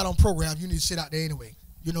if you're not on program, you need to sit out there anyway.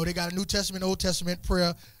 You know, they got a New Testament, Old Testament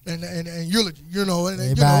prayer, and eulogy, you know, and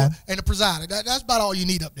the presider. That's about all you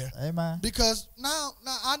need up there. Amen. Because now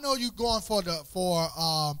I know you going for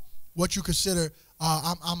what you consider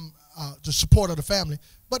the support of the family,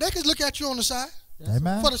 but they can look at you on the side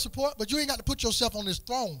for the support, but you ain't got to put yourself on this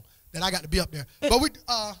throne that I got to be up there. But we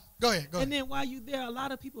go ahead. And then while you're there, a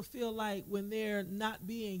lot of people feel like when they're not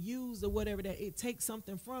being used or whatever, that it takes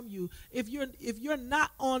something from you. If you're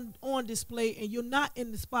not on display and you're not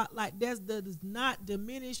in the spotlight, that does not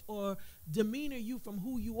diminish or demeanor you from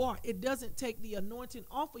who you are. It doesn't take the anointing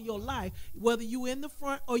off of your life, whether you in the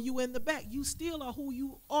front or you in the back. You still are who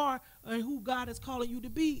you are and who God is calling you to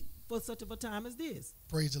be for such of a time as this.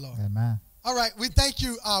 Praise the Lord. Amen. All right, we thank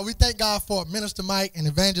you. We thank God for Minister Mike and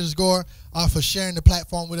Evangelist Gore for sharing the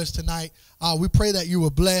platform with us tonight. We pray that you were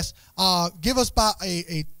blessed. Give us about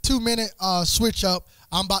a 2-minute switch up.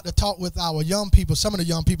 I'm about to talk with our young people, some of the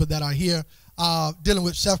young people that are here, dealing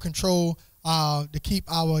with self-control to keep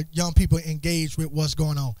our young people engaged with what's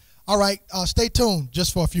going on. All right, stay tuned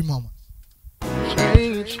just for a few moments.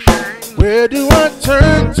 Change. Where do I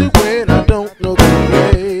turn to when I don't know the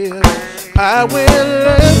way? I went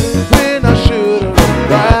left when I should have went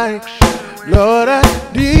right. Lord, I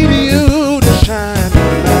need you to shine the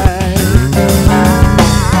light.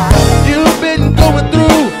 You've been going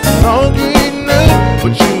through long enough,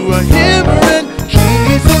 but you are hearing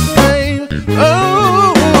Jesus' name.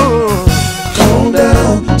 Oh, come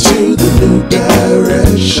down to the new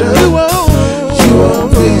direction. You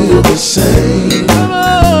won't feel the same. Come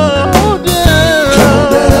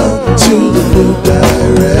down to the new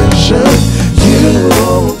direction. You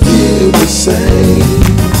won't feel the same.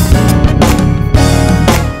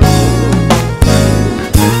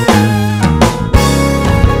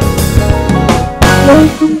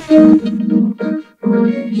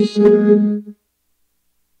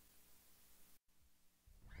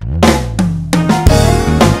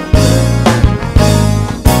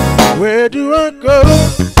 Where do I go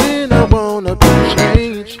when I wanna be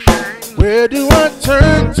changed? Where do I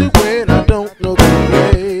turn to when I don't know the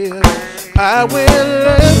way? I went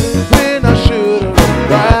left when I should have went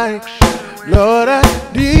right. Lord, I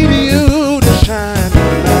need you to shine the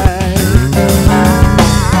light.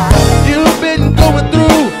 You've been going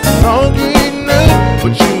through long enough,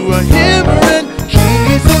 but you are hearing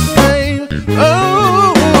Jesus' name.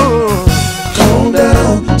 Oh, come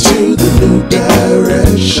down to the new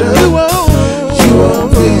direction. You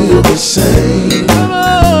won't feel the same. Come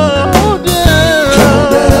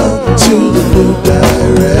down to the new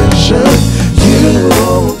direction. You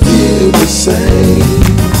won't feel the same.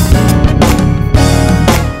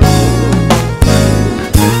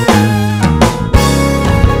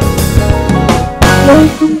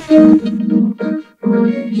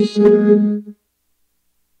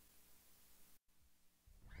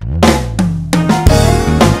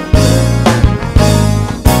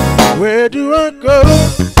 Where do I go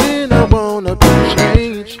when I wanna be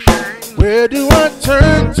changed? Where do I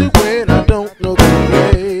turn to when I don't know the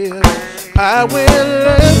way? I went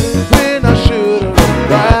left when I should have went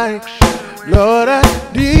right. Lord, I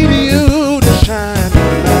need you to shine the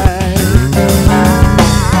light.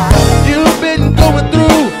 You've been going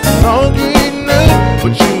through long enough,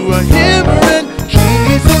 but you are hearing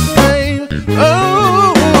Jesus' name.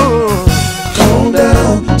 Oh, come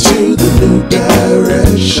down to the new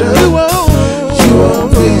direction. You won't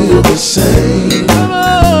feel the same. Come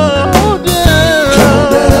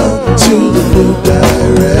down to the new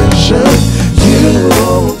direction. You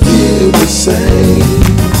won't feel the same.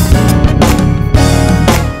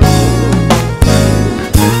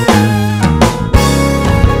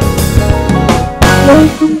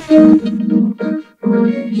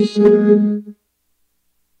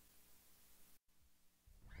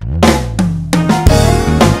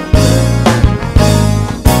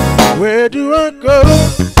 Where do I go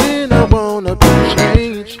when I wanna be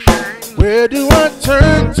changed? Where do I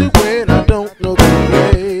turn to when I don't know the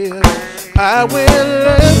way? I went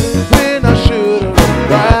left when I should have went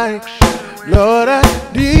right. Lord, I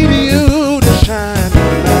need you to shine the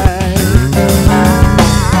light.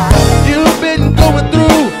 You've been going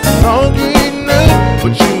through long enough,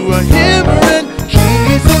 but you are hearing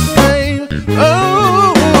Jesus' name.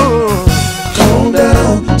 Oh, come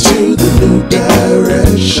down to the new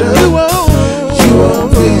direction. You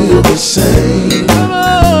won't feel the same.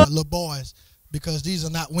 Little boys, because these are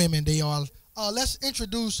not women, they are. Let's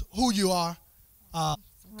introduce who you are.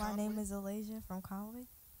 My name is Elijah from Conway.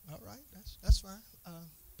 All right, that's fine.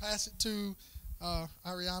 Pass it to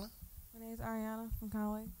Ariana. My name is Ariana from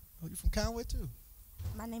Conway. Oh, you from Conway too?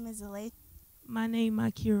 My name is Elijah. My name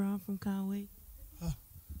is Kira. I'm from Conway.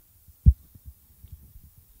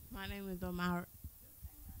 My name is Omara.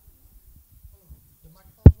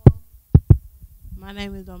 My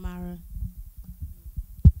name is Omara.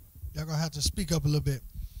 Y'all gonna have to speak up a little bit.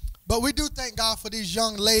 But we do thank God for these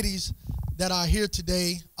young ladies that are here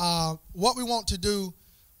today. What we want to do,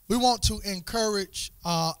 we want to encourage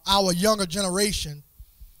our younger generation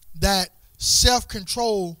that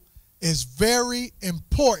self-control is very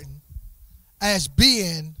important as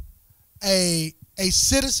being a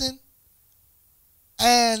citizen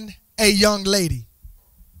and a young lady.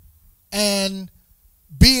 And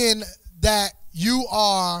being that you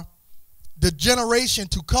are the generation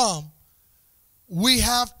to come, we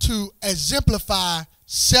have to exemplify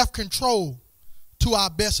self-control to our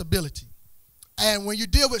best ability. And when you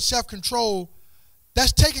deal with self-control,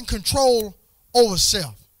 that's taking control over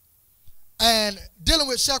self. And dealing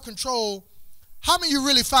with self-control, how many of you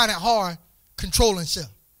really find it hard controlling self?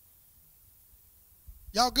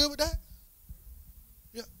 Y'all good with that?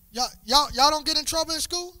 Y'all don't get in trouble in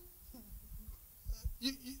school?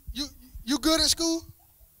 You good in school?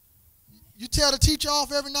 You tell the teacher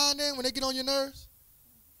off every now and then when they get on your nerves?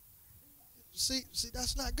 See,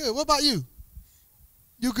 that's not good. What about you?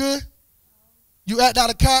 You good? You act out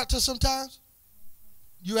of character sometimes?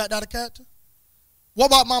 You act out of character? What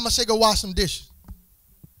about mama say go wash some dishes?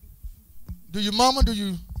 Do you mama? Do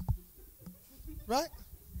you? Right?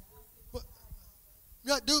 What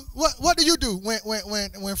do you do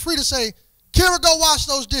when Frida say, Kira, go wash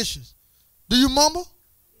those dishes? Do you mumble?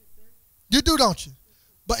 You do, don't you?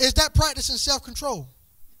 But is that practicing self-control?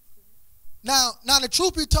 Now, the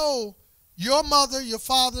truth be told, your mother, your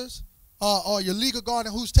fathers, or your legal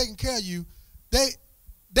guardian who's taking care of you, they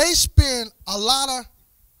spend a lot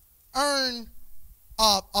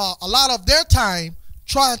of their time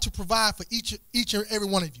trying to provide for each and every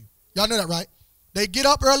one of you. Y'all know that, right? They get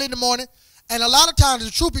up early in the morning, and a lot of times,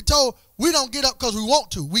 the truth be told, we don't get up because we want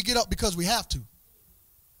to. We get up because we have to.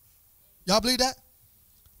 Y'all believe that?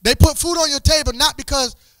 They put food on your table not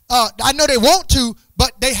because I know they want to,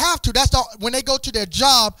 but they have to. When they go to their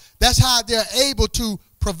job, that's how they're able to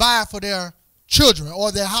provide for their children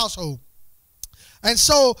or their household. And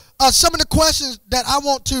so some of the questions that I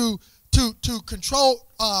want to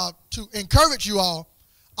encourage you all,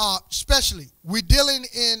 especially, we're dealing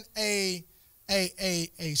in a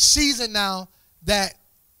season now that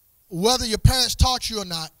whether your parents taught you or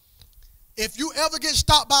not, if you ever get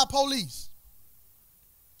stopped by police,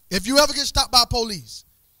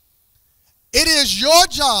 it is your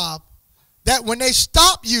job that when they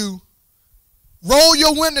stop you, roll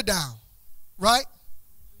your window down, right?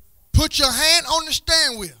 Put your hand on the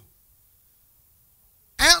steering wheel.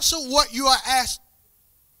 Answer what you are asked,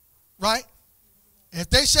 right? If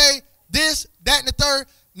they say this, that, and the third,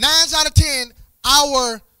 9 out of 10,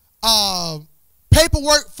 our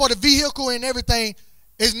paperwork for the vehicle and everything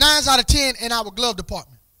is 9 out of 10 in our glove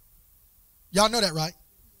department. Y'all know that, right?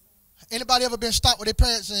 Anybody ever been stopped with their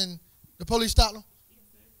parents and the police stopped them?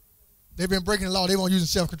 They've been breaking the law. They won't use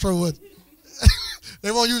self-control.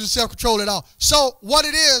 They won't use self-control at all. So what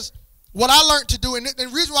it is, what I learned to do, and the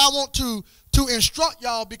reason why I want to instruct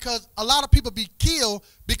y'all, because a lot of people be killed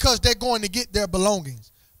because they're going to get their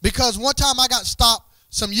belongings. Because one time I got stopped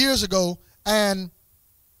some years ago, and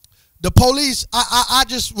the police, I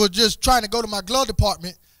was just trying to go to my glove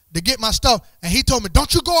department to get my stuff, and he told me,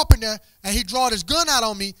 don't you go up in there, and he drawed his gun out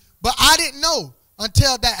on me, but I didn't know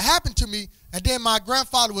until that happened to me, and then my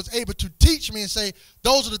grandfather was able to teach me and say,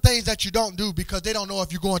 those are the things that you don't do because they don't know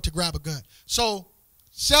if you're going to grab a gun. So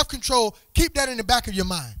self-control, keep that in the back of your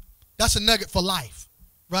mind. That's a nugget for life,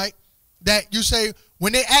 right? That you say,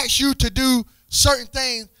 when they ask you to do certain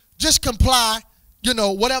things, just comply,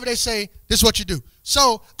 whatever they say, this is what you do.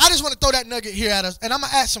 So I just want to throw that nugget here at us, and I'm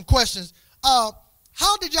going to ask some questions. How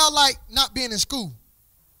did y'all like not being in school?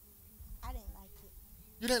 I didn't like it.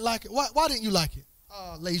 You didn't like it? Why didn't you like it?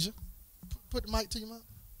 Lasia, put the mic to your mouth.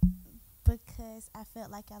 Because I felt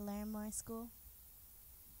like I learned more in school.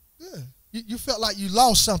 Yeah. You felt like you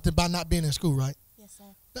lost something by not being in school, right? Yes,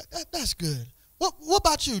 sir. That's good. What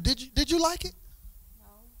about you? Did you like it? No.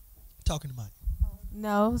 Talking to Mike.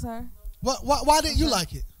 No, sir. Why didn't you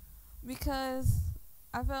like it? Because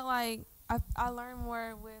I felt like I learned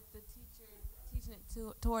more with the teacher teaching it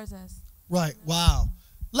towards us. Right. Wow.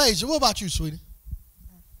 Lasia, what about you, sweetie?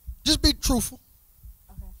 Just be truthful.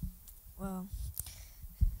 Okay. Well,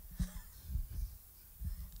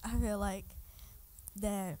 I feel like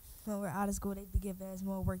that when we're out of school, they be giving us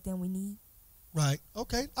more work than we need. Right.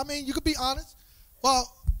 Okay. I mean, you could be honest.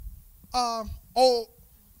 Well,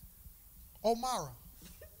 Omara.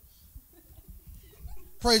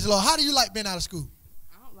 Praise the Lord. How do you like being out of school?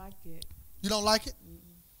 I don't like it. You don't like it?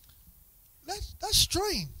 That's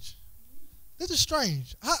strange. This is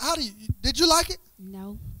strange. How did you like it?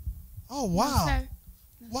 No. Oh, wow. No, sir.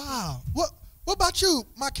 No, wow. What about you,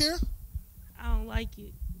 Makira? I don't like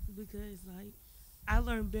it because, I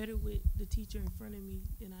learn better with the teacher in front of me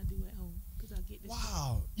than I do at home because as I get this.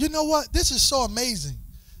 Wow. You know what? This is so amazing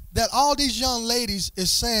that all these young ladies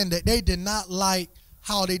is saying that they did not like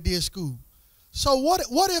how they did school. So what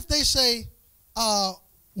if they say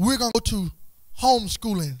we're going to go to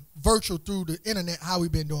homeschooling, virtual through the internet, how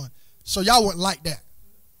we've been doing? So y'all wouldn't like that.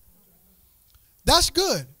 That's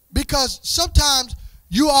good, because sometimes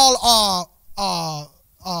you all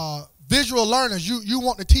are visual learners. You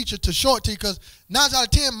want the teacher to show it to you, because 9 out of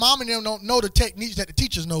 10, mom and them don't know the techniques that the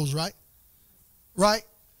teachers knows, right? Right?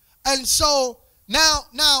 And so now,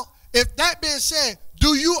 if that being said,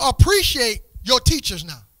 do you appreciate your teachers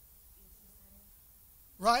now?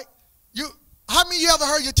 Right? How many of you ever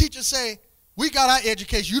heard your teacher say, we got our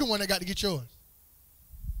education, you the one that got to get yours?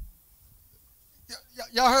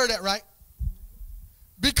 Y'all heard that, right?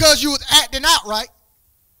 Because you was acting out, right?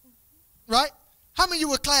 Right? How many of you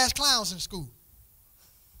were class clowns in school?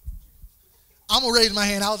 I'm going to raise my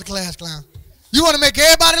hand. I was a class clown. You want to make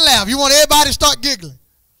everybody laugh. You want everybody to start giggling.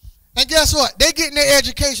 And guess what? They getting their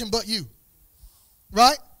education but you.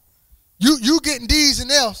 Right? You getting D's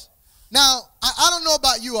and F's. Now, I don't know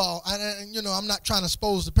about you all, and you know, I'm not trying to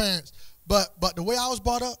expose the parents, but the way I was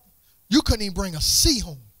brought up, you couldn't even bring a C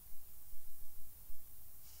home.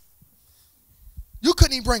 You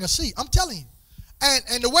couldn't even bring a C. I'm telling you.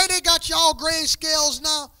 And the way they got y'all grade scales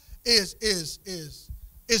now is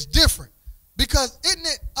different. Because isn't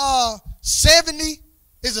it 70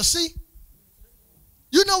 is a C?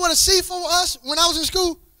 You know what a C for us when I was in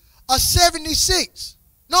school? A 76.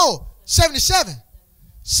 No, 77.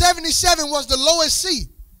 77 was the lowest C.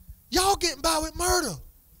 Y'all getting by with murder.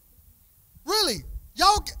 Really.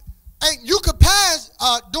 And you could pass,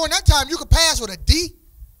 during that time, you could pass with a D,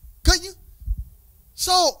 couldn't you?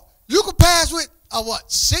 So you could pass with a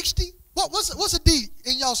what, 60? What's a D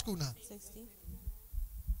in y'all school now?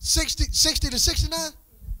 60 to 69? God.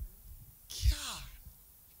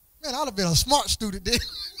 Man, I'd have been a smart student then.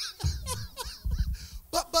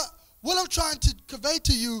 But what I'm trying to convey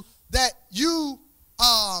to you, that you,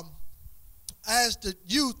 as the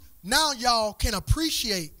youth, now y'all can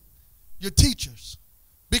appreciate your teachers.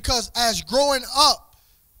 Because as growing up,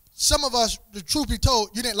 some of us, the truth be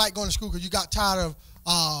told, you didn't like going to school because you got tired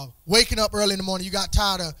of waking up early in the morning. You got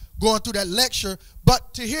tired of going through that lecture.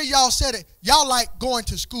 But to hear y'all say it, y'all like going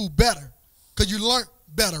to school better because you learned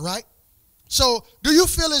better, right? So do you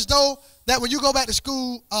feel as though that when you go back to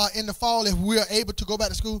school in the fall, if we are able to go back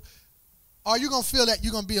to school, are you going to feel that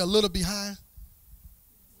you're going to be a little behind?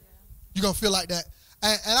 Yeah. You're going to feel like that?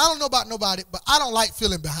 And I don't know about nobody, but I don't like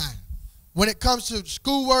feeling behind when it comes to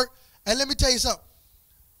schoolwork. And let me tell you something.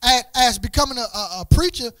 As becoming a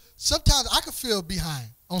preacher, sometimes I can feel behind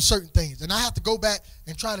on certain things. And I have to go back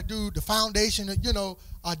and try to do the foundation, you know,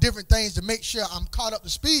 different things to make sure I'm caught up to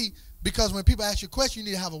speed, because when people ask you a question, you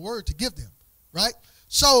need to have a word to give them, right?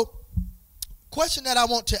 So, question that I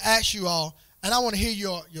want to ask you all, and I want to hear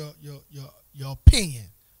your opinion,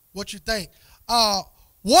 what you think.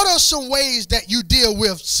 What are some ways that you deal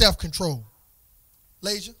with self-control?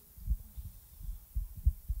 Lasia?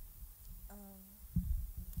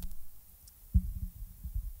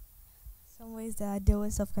 Some ways that I deal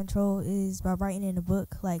with self-control is by writing in a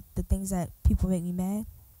book, like the things that people make me mad.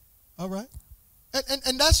 All right.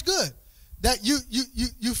 And that's good. That you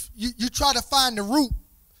try to find the root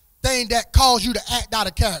thing that caused you to act out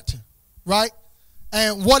of character, right?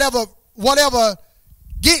 And whatever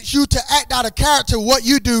gets you to act out of character, what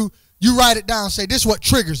you do, you write it down, say this is what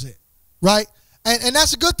triggers it, right? And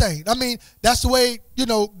that's a good thing. I mean, that's the way, you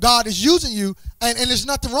know, God is using you, and there's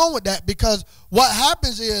nothing wrong with that, because what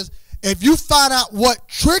happens is, if you find out what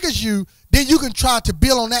triggers you, then you can try to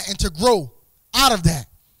build on that and to grow out of that.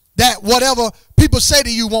 That whatever people say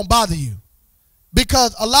to you won't bother you.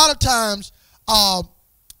 Because a lot of times,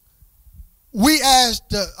 we as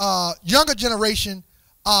the younger generation,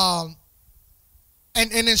 and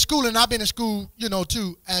in school, and I've been in school, you know,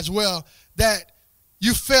 too, as well, that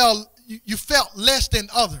you felt less than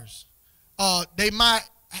others. They might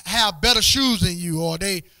have better shoes than you, or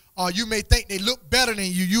you may think they look better than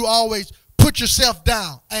you. You always put yourself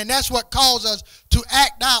down. And that's what caused us to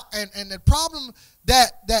act out. And the problem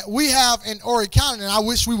that we have in Horry County, and I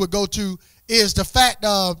wish we would go to, is the fact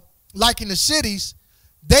of, like in the cities,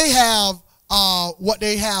 they have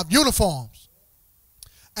uniforms.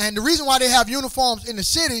 And the reason why they have uniforms in the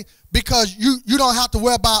city, because you don't have to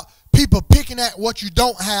worry about people picking at what you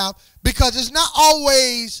don't have, because it's not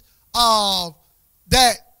always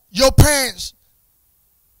that your parents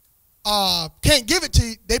can't give it to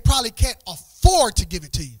you. They probably can't afford to give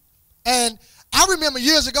it to you. And I remember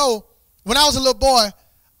years ago when I was a little boy,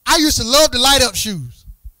 I used to love the light up shoes.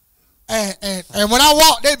 And when I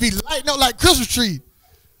walked, they'd be lighting up like Christmas tree.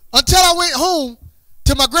 until I went home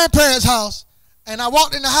to my grandparents' house, and I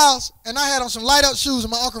walked in the house, and I had on some light-up shoes,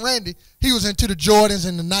 and my Uncle Randy, he was into the Jordans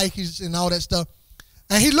and the Nikes and all that stuff.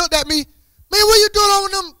 And he looked at me, man, what you doing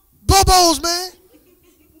on them bubbles, man?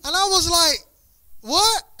 And I was like,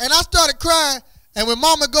 what? And I started crying. And when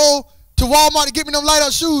Mama go to Walmart to get me them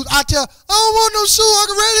light-up shoes, I tell her, I don't want no shoes.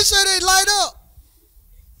 Uncle Randy said they light up.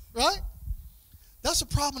 Right? That's a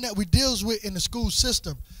problem that we deals with in the school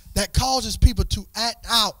system that causes people to act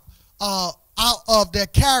out of their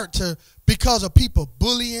character because of people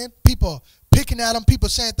bullying, people picking at them, people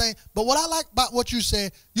saying things. But what I like about what you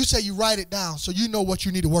said you write it down so you know what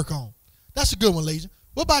you need to work on. That's a good one, Leisure.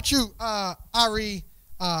 What about you, Ariana?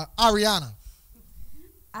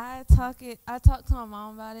 I talk to my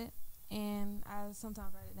mom about it, and I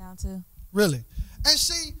sometimes write it down too. Really? And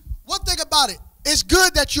see, one thing about it, it's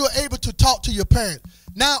good that you're able to talk to your parents.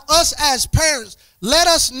 Now, us as parents, let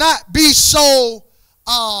us not be so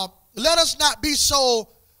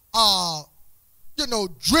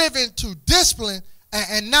driven to discipline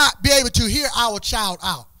and not be able to hear our child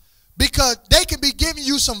out. Because they can be giving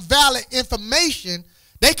you some valid information.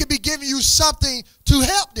 They could be giving you something to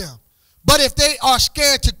help them. But if they are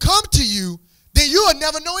scared to come to you, then you will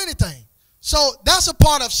never know anything. So that's a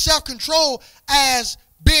part of self-control as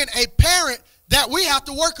being a parent that we have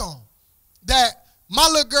to work on. That my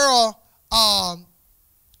little girl,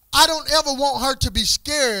 I don't ever want her to be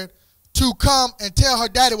scared to come and tell her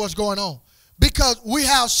daddy what's going on. Because we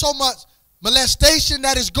have so much molestation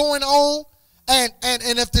that is going on. And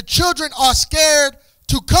if the children are scared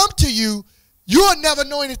to come to you, you'll never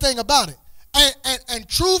know anything about it. And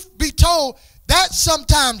truth be told, that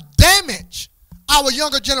sometimes damage our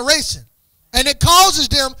younger generation. And it causes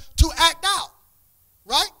them to act out,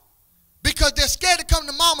 right? Because they're scared to come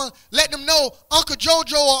to mama, let them know Uncle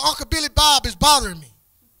Jojo or Uncle Billy Bob is bothering me,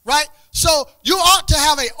 right? So you ought to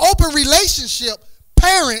have an open relationship,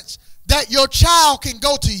 parents, that your child can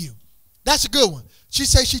go to you. That's a good one. She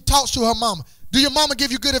says she talks to her mama. Do your mama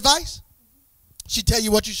give you good advice? She tell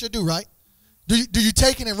you what you should do, right? Do you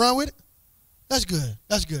take it and run with it? That's good.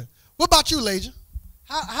 That's good. What about you, Leja?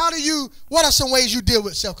 What are some ways you deal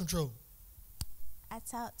with self-control? I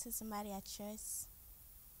talk to somebody I trust.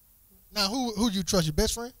 Now, who do you trust? Your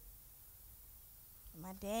best friend?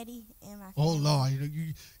 My daddy and my family. Oh, Lord.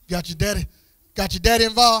 You got your daddy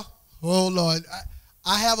involved? Oh, Lord.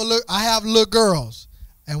 I have little girls,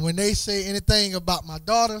 and when they say anything about my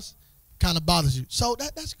daughters, it kind of bothers you. So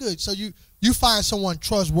that's good. So you find someone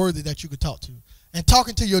trustworthy that you could talk to. And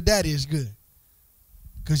talking to your daddy is good.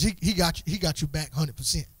 Because he got you back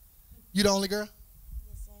 100%. You the only girl?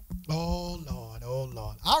 Yes, sir. Oh Lord, oh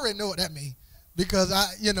Lord. I already know what that means. Because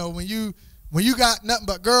when you got nothing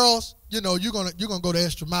but girls, you're gonna go the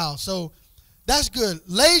extra mile. So that's good.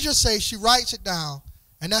 Leisure says she writes it down,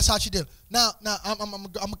 and that's how she did it. Now I'm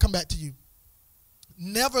gonna come back to you.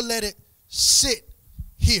 Never let it sit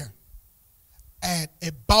here and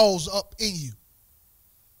it balls up in you.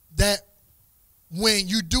 That when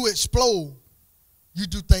you do explode, you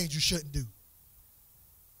do things you shouldn't do.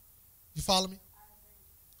 You follow me?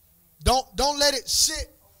 Don't let it sit.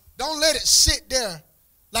 Don't let it sit there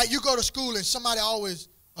like you go to school and somebody always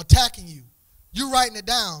attacking you. You writing it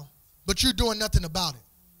down, but you're doing nothing about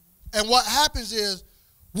it. And what happens is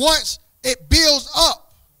once it builds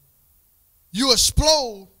up, you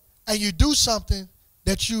explode and you do something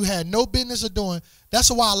that you had no business of doing. That's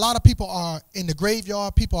why a lot of people are in the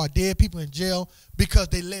graveyard, people are dead, people in jail, because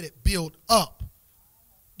they let it build up.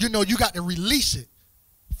 You got to release it.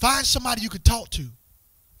 Find somebody you can talk to.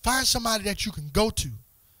 Find somebody that you can go to.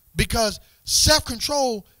 Because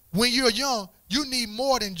self-control, when you're young, you need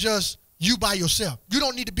more than just you by yourself. You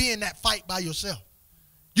don't need to be in that fight by yourself.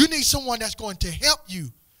 You need someone that's going to help you,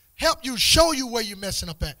 show you where you're messing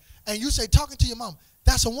up at. And you say, talking to your mom,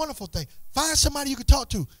 that's a wonderful thing. Find somebody you can talk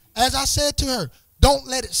to. As I said to her, don't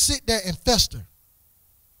let it sit there and fester.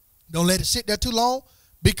 Don't let it sit there too long,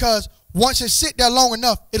 because once it sit there long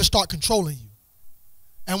enough, it'll start controlling you.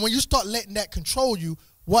 And when you start letting that control you,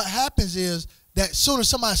 what happens is that as soon as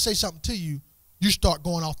somebody say something to you, you start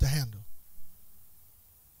going off the handle.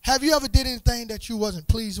 Have you ever did anything that you wasn't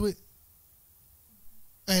pleased with?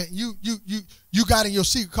 And you got in your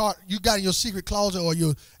secret closet or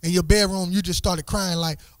in your bedroom, you just started crying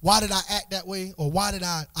like, why did I act that way? Or why did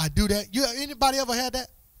I do that? Anybody ever had that?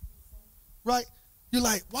 Right? You're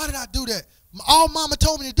like, why did I do that? All mama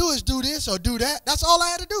told me to do is do this or do that. That's all I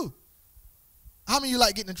had to do. How many of you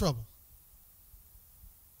like getting in trouble?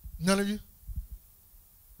 None of you?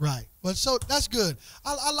 Right. Well, so that's good.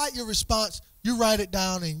 I like your response. You write it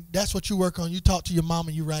down, and that's what you work on. You talk to your mom,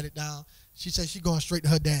 and you write it down. She said she going straight to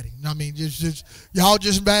her daddy. You know what I mean? Just y'all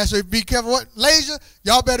just be careful. What, Lasia?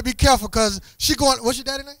 Y'all better be careful because she going. What's your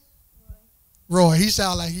daddy name? Roy. He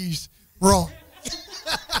sound like he's Roy.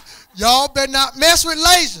 Y'all better not mess with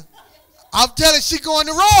Lasia. I'm telling you, she going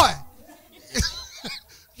to Roy.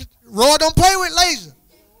 Roy don't play with Lasia.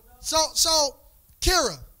 So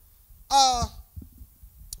Kira,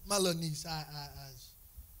 my little niece,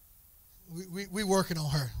 we working on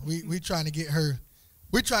her. We trying to get her.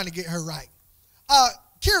 We're trying to get her right.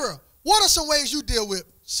 Kira, what are some ways you deal with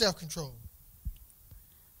self-control?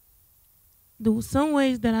 Some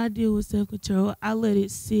ways that I deal with self-control, I let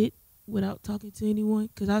it sit without talking to anyone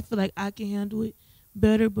because I feel like I can handle it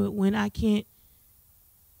better. But when I feel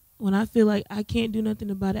like I can't do nothing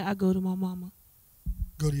about it, I go to my mama.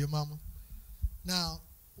 Go to your mama. Now,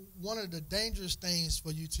 one of the dangerous things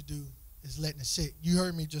for you to do is letting it sit. You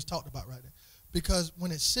heard me just talked about right there. Because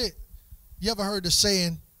when it sit, you ever heard the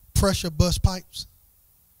saying, pressure bust pipes?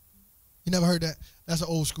 You never heard that? That's an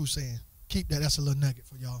old school saying. Keep that. That's a little nugget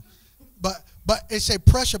for y'all. But it's a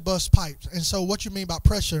pressure bust pipes. And so what you mean by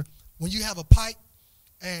pressure, when you have a pipe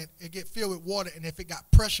and it get filled with water, and if it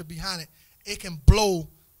got pressure behind it, it can blow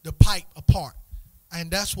the pipe apart. And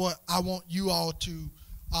that's what I want you all to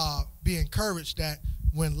be encouraged, that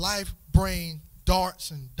when life bring darts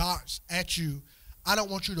and darts at you, I don't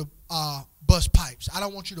want you to bust pipes. I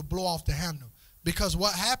don't want you to blow off the handle. Because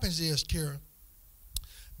what happens is, Kira,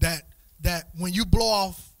 that when you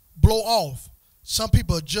blow off, some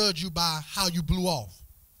people judge you by how you blew off.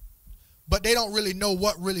 But they don't really know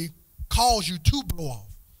what really caused you to blow off.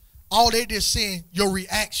 All they just seeing your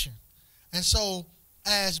reaction. And so,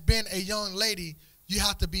 as being a young lady, you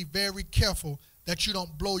have to be very careful that you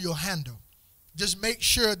don't blow your handle. Just make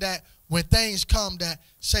sure that when things come that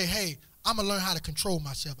say, hey, I'm going to learn how to control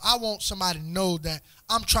myself. I want somebody to know that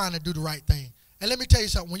I'm trying to do the right thing. And let me tell you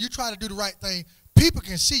something. When you try to do the right thing, people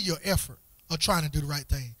can see your effort of trying to do the right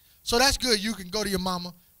thing. So that's good. You can go to your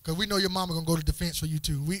mama, because we know your mama going to go to defense for you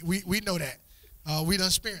too. We know that. We done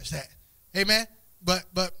experienced that. Amen? But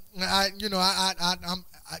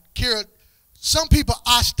Kira, some people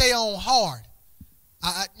I stay on hard.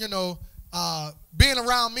 Being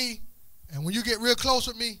around me, and when you get real close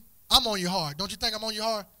with me, I'm on you hard. Don't you think I'm on you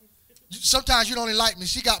hard? Sometimes you don't even like me.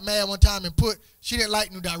 She got mad one time and she didn't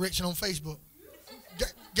like New Direction on Facebook.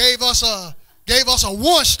 Gave us a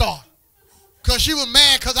 1 star because she was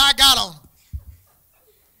mad because I got on her.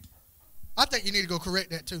 I think you need to go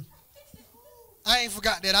correct that too. I ain't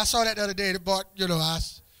forgot that. I saw that the other day. But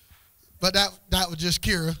that was just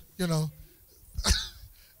Kira,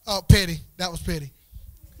 Oh, petty. That was petty.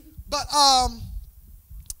 But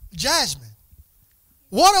Jasmine,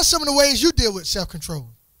 what are some of the ways you deal with self-control?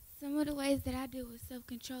 Some of the ways that I deal with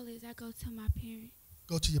self-control is I go to my parents.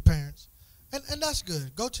 Go to your parents. And that's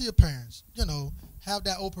good. Go to your parents. Have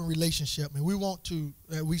that open relationship. And we want to,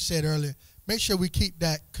 we said earlier, make sure we keep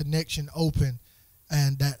that connection open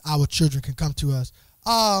and that our children can come to us.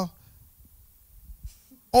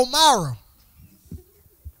 Omara,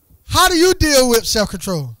 how do you deal with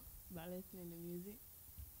self-control? By listening to music.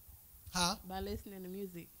 Huh? By listening to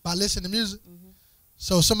music. By listening to music? Mm-hmm.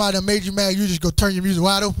 So somebody that made you mad, you just go turn your music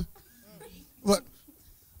wide open?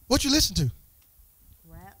 What you listen to?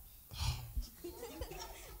 Rap.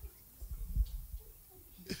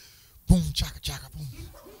 Boom, chaka, chaka, boom.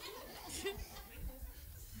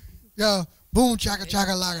 Yeah, boom, chaka,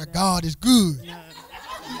 chaka, like a God is good.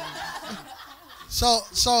 So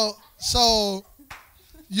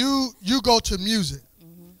you go to music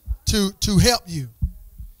to help you.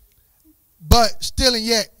 But still and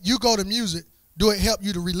yet, you go to music, do it help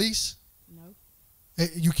you to release? No.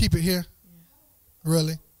 You keep it here? Yeah.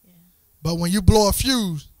 Really? Yeah. But when you blow a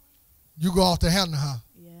fuse, you go off the handle, huh?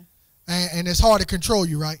 Yeah. And it's hard to control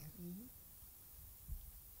you, right? Mm-hmm.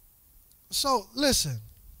 So, listen,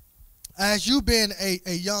 as you being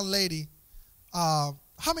a young lady, how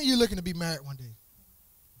many of you looking to be married one day?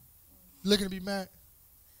 Looking to be married?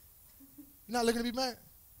 You're not looking to be married?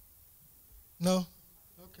 No?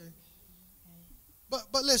 Okay.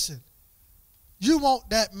 But listen, you want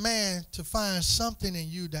that man to find something in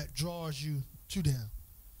you that draws you to them.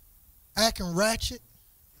 Acting ratchet?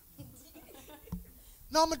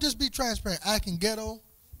 No, I'm going to just be transparent. Acting ghetto?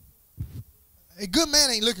 A good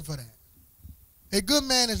man ain't looking for that. A good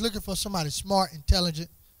man is looking for somebody smart, intelligent,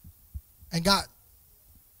 and got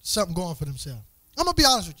something going for themselves. I'm going to be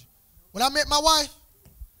honest with you. When I met my wife,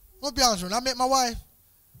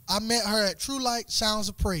 I met her at True Light Sounds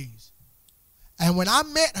of Praise. And when I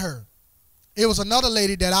met her, it was another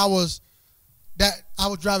lady that I was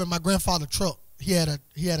driving my grandfather's truck. He had a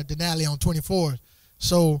Denali on 24.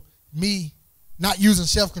 So me not using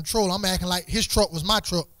self-control. I'm acting like his truck was my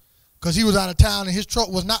truck because he was out of town and his truck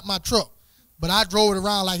was not my truck. But I drove it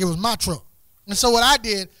around like it was my truck. And so what I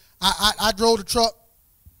did, I drove the truck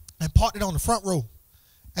and parked it on the front row.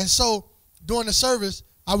 And so during the service,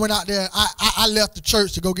 I went out there. I left the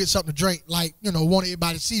church to go get something to drink, like, wanted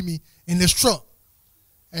everybody to see me in this truck.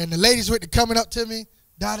 And the ladies were coming up to me,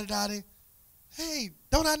 Dottie, hey,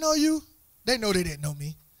 don't I know you? They know they didn't know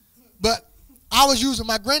me. But I was using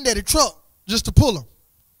my granddaddy truck just to pull them,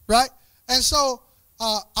 right? And so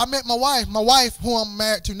I met my wife, who I'm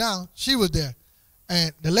married to now. She was there.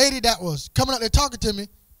 And the lady that was coming up there talking to me,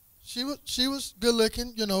 she was good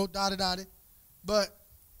looking, Dottie. But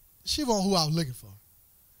she wasn't who I was looking for.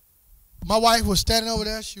 My wife was standing over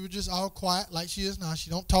there. She was just all quiet like she is now. She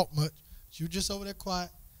don't talk much. She was just over there quiet.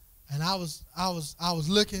 And I was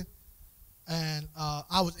looking, and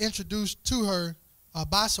I was introduced to her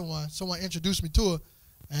by someone. Someone introduced me to her.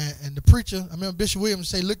 And the preacher, I remember Bishop Williams,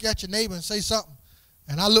 say, look at your neighbor and say something.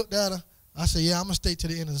 And I looked at her. I said, yeah, I'm going to stay to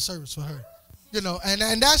the end of the service for her.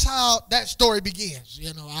 And that's how that story begins.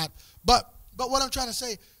 But what I'm trying to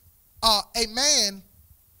say, a man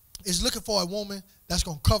is looking for a woman that's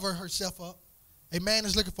going to cover herself up. A man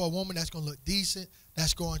is looking for a woman that's going to look decent,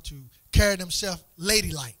 that's going to carry themselves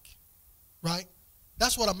ladylike, right?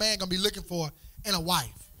 That's what a man going to be looking for in a wife.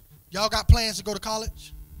 Y'all got plans to go to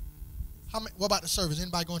college? What about the service?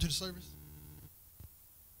 Anybody going to the service?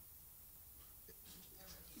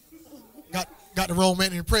 Got the wrong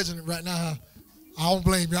man in the president right now. Huh? I don't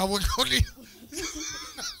blame you. I wouldn't go there.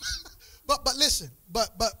 But listen, but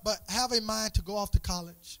have a mind to go off to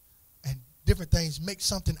college and different things. Make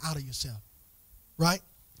something out of yourself, right?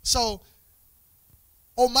 So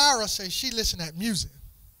Omira says she listens at music.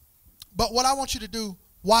 But what I want you to do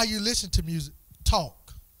while you listen to music,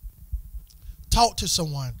 talk. Talk to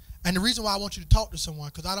someone. And the reason why I want you to talk to someone,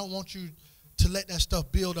 because I don't want you to let that stuff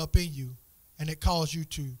build up in you and it cause you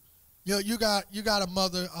to, you got a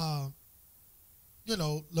mother,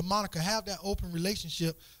 LaMonica, have that open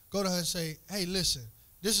relationship. Go to her and say, hey, listen,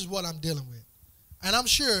 this is what I'm dealing with. And I'm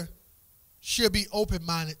sure she'll be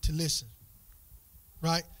open-minded to listen,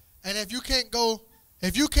 right? And if you can't,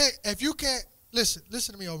 listen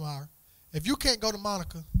to me, Omar. If you can't go to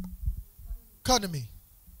Monica, come to me.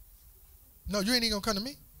 No, you ain't even going to come to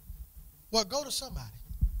me. Well, go to somebody.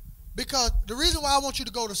 Because the reason why I want you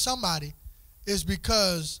to go to somebody is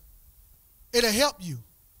because it'll help you.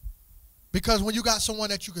 Because when you got someone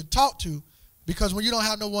that you can talk to, because when you don't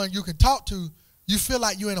have no one you can talk to, you feel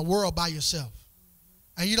like you're in a world by yourself.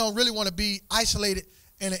 And you don't really want to be isolated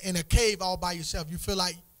in a cave all by yourself. You feel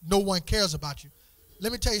like no one cares about you.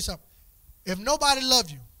 Let me tell you something. If nobody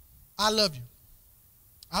loves you, I love you.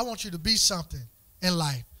 I want you to be something in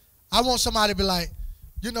life. I want somebody to be like,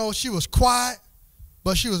 she was quiet,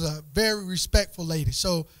 but she was a very respectful lady.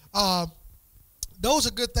 So those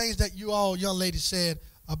are good things that you all young ladies said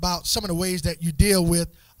about some of the ways that you deal with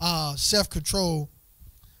self-control.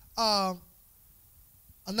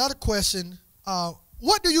 Another question,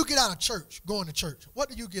 what do you get out of church, going to church? What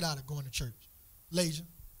do you get out of going to church? Lasia?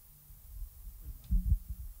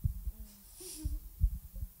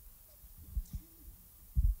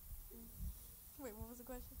 Wait, what was the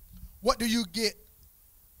question? What do you get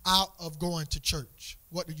out of going to church?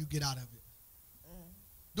 What do you get out of it?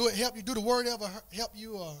 Do it help you? Do the word ever help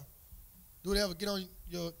you, or do it ever get on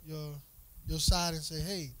your side and say,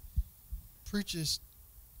 hey, preachers,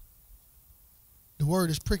 the word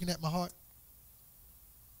is pricking at my heart?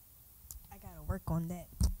 I got to work on that.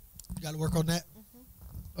 You got to work on that?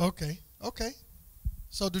 Mm-hmm. Okay.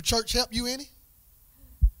 So do church help you any?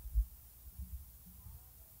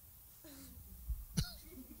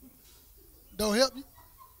 Don't help you?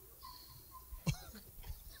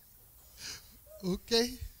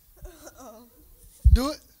 Okay. Do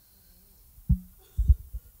it.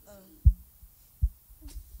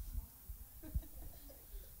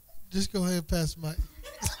 Just go ahead and pass the mic.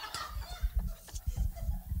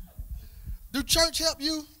 Do church help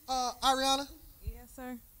you, Ariana? Yes,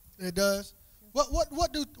 sir. It does.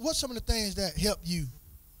 What's some of the things that help you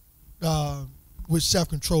with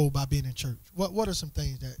self-control by being in church? What are some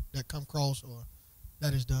things that come across or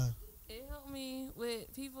that is done? It helped me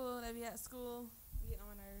with people that be at school getting on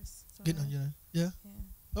my nerves. Getting on your nerves? Yeah.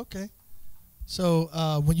 Okay. So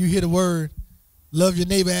when you hear the word, love your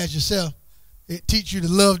neighbor as yourself, it teach you to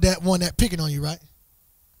love that one that picking on you, right?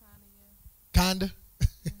 Kinda.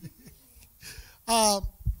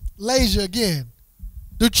 Lasia, again,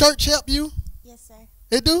 do church help you? Yes, sir.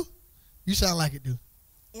 It do? You sound like it do.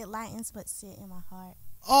 It lightens but sit in my heart.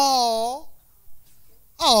 Oh,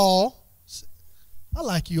 I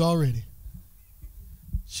like you already.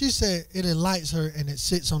 She said it enlightens her and it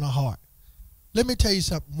sits on her heart. Let me tell you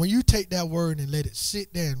something. When you take that word and let it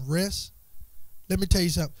sit there and rest, let me tell you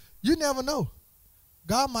something. You never know.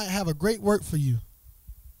 God might have a great work for you.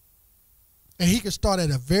 And he can start at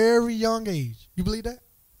a very young age. You believe that?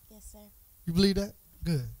 Yes, sir. You believe that?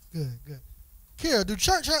 Good, good, good. Kira, do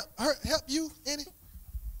church help you any?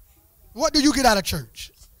 What do you get out of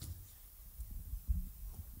church?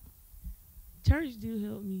 Church do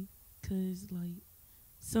help me because, like,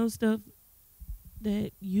 some stuff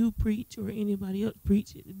that you preach or anybody else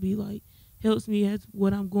preach, it be like, helps me as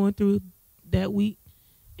what I'm going through that week.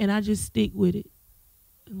 And I just stick with it.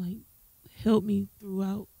 And, like, help me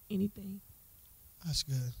throughout anything. That's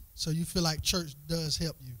good. So you feel like church does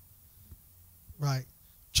help you. Right.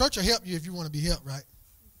 Church will help you if you want to be helped, right?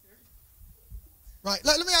 Right.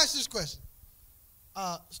 Let me ask you this question.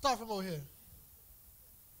 Start from over here.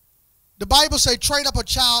 The Bible say train up a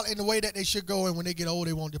child in the way that they should go, and when they get old,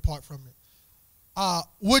 they won't depart from it.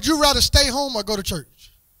 Would you rather stay home or go to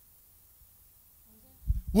church?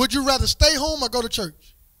 Would you rather stay home or go to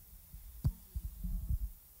church?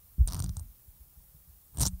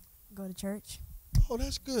 Go to church. Oh,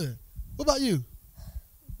 that's good. What about you?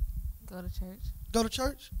 Go to church. Go to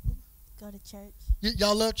church? Go to church.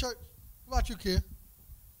 Y'all love church? What about you, kid?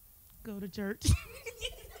 Go to church.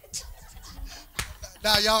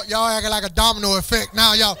 Now y'all acting like a domino effect.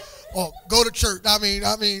 Now y'all, go to church. I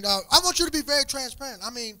want you to be very transparent.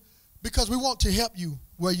 Because we want to help you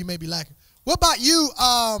where you may be lacking. What about you,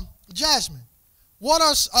 Jasmine? What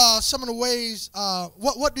are some of the ways?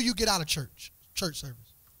 What do you get out of church service?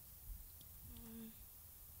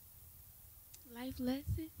 Life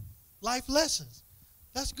lessons. Life lessons.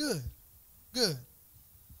 That's good. Good.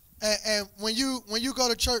 And when you go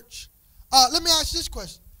to church, let me ask you this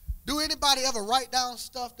question. Do anybody ever write down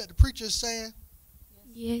stuff that the preacher is saying?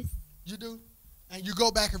 Yes. You do? And you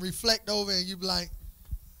go back and reflect over and you be like,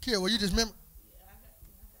 Kira, you just remember?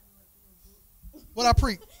 What I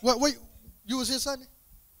preach? What, you was here Sunday?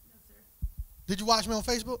 No, sir. Did you watch me on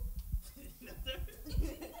Facebook? No, sir.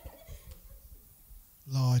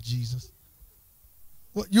 Lord Jesus.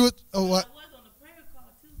 What you what? I was on the prayer call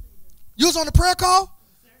Tuesday. You was on the prayer call?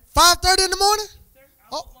 Yes, 5:30 in the morning? sir.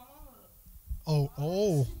 I woke my mama up.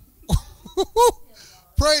 Oh.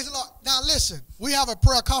 Praise the Lord. Now listen, we have a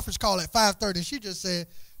prayer conference call at 5:30. She just said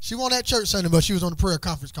she won that church Sunday, but she was on the prayer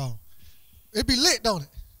conference call. It'd be lit, don't it?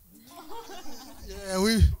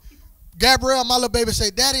 Yeah, Gabrielle, my little baby,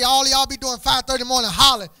 say, Daddy, all y'all be doing 5:30 in the morning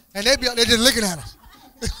hollering, and they be up there just looking at us.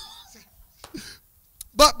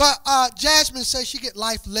 But Jasmine says she get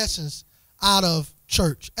life lessons out of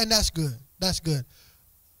church, and that's good. That's good.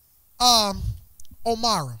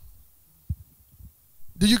 Omara,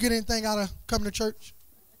 do you get anything out of coming to church?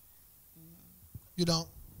 You don't?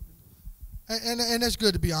 And that's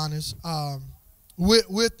good to be honest.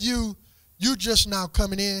 With you just now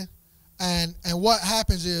coming in, and what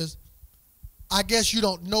happens is, I guess you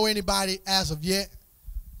don't know anybody as of yet,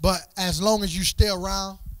 but as long as you stay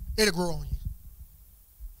around, it'll grow on you.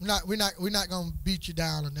 We're not gonna beat you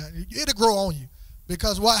down or nothing. It'll grow on you,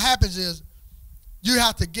 because what happens is you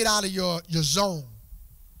have to get out of your zone,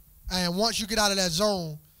 and once you get out of that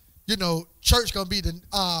zone, you know church gonna be the.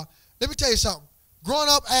 Let me tell you something. Growing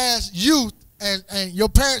up as youth, and your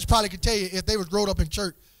parents probably could tell you if they was growing up in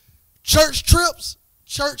church. Church trips,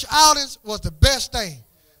 church outings was the best thing.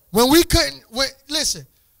 When we listen,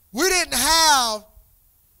 we didn't have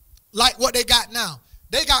like what they got now.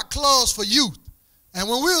 They got clubs for youth. And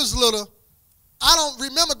when we was little, I don't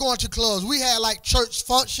remember going to clubs. We had like church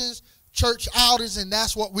functions, church outings, and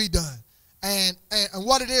that's what we done. And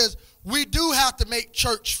what it is, we do have to make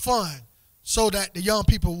church fun so that the young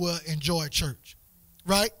people will enjoy church.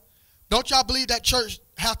 Right? Don't y'all believe that church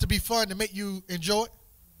have to be fun to make you enjoy it?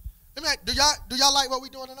 Let me ask, do y'all like what we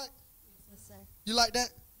doing tonight? Yes, sir. You like that?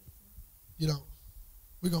 You don't.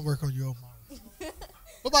 We're gonna work on your own mind.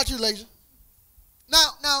 What about you, Lasia?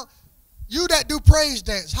 Now, you that do praise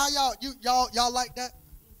dance, how y'all like that?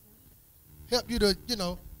 Help you to,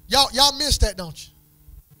 y'all miss that, don't you?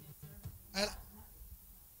 And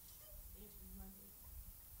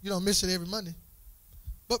you don't miss it every Monday.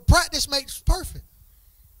 But practice makes perfect.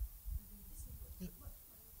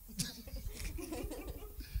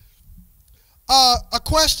 A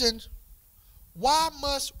question, why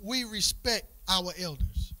must we respect our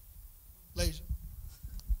elders? Lasia.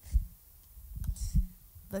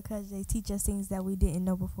 Because they teach us things that we didn't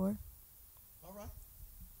know before. All right.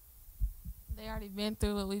 They already been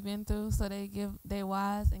through what we've been through, so they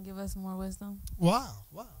wise and give us more wisdom. Wow.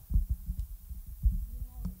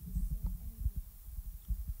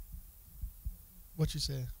 What you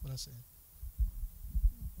said? What I said?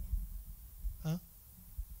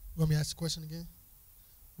 Want me to ask the question again?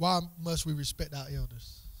 Why must we respect our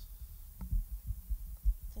elders?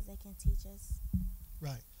 Because they can teach us.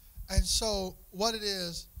 Right. And so what it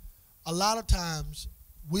is, a lot of times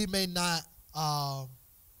we may not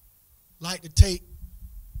like to take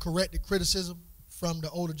corrected criticism from the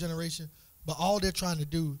older generation, but all they're trying to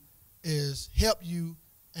do is help you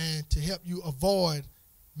and to help you avoid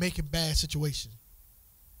making bad situations.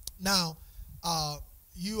 Now,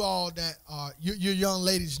 you all that are, you're young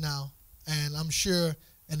ladies now, and I'm sure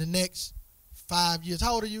in the next 5 years,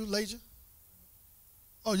 how old are you, Leja?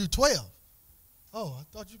 Oh, you're 12. Oh, I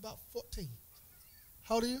thought you were about 14.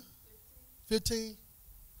 How old are you? 15? 11.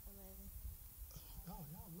 Oh,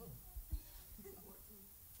 y'all little.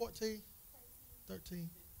 14? 13?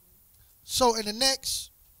 So in the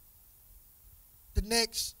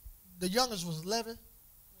youngest was 11.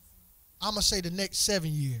 I'm going to say the next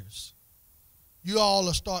 7 years, you all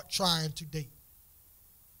will start trying to date.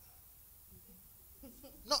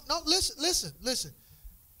 No, listen.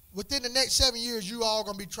 Within the next 7 years, you all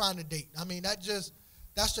going to be trying to date. I mean, that's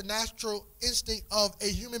the natural instinct of a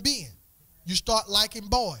human being. You start liking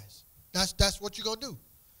boys. That's what you're going to do.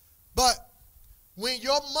 But when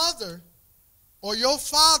your mother or your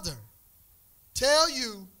father tell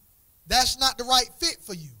you that's not the right fit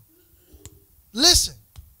for you, listen.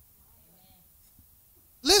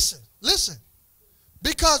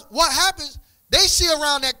 Because what happens, they see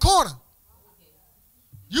around that corner.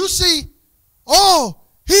 You see, oh,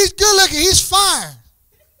 he's good looking, he's fine.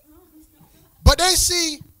 But they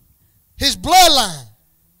see his bloodline.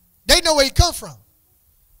 They know where he come from.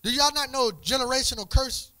 Do y'all not know generational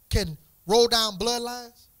curse can roll down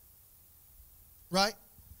bloodlines? Right?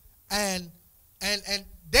 And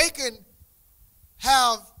they can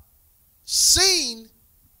have seen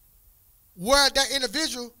where that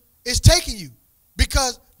individual is taking you.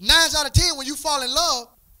 Because 9 out of 10, when you fall in love,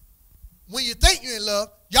 when you think you're in love,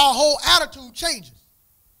 y'all whole attitude changes.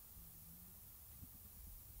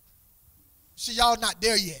 See, y'all not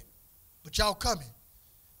there yet, but y'all coming.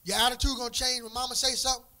 Your attitude going to change when mama say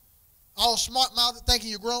something, all smart-mouthed, thinking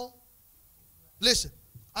you're grown. Listen,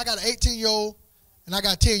 I got an 18-year-old and I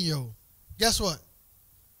got a 10-year-old. Guess what?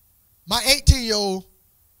 My 18-year-old,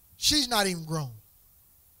 she's not even grown.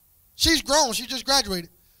 She's grown. She just graduated.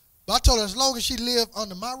 But I told her as long as she live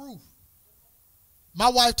under my roof. My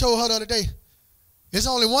wife told her the other day, there's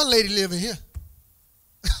only one lady living here.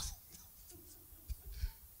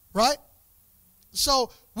 Right?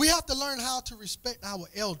 So we have to learn how to respect our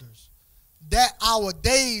elders, that our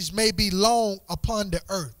days may be long upon the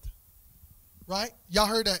earth. Right? Y'all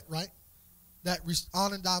heard that, right? That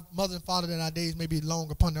honor thy mother and father, that our days may be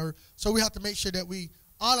long upon the earth. So we have to make sure that we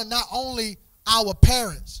honor not only our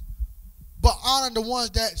parents, but honor the ones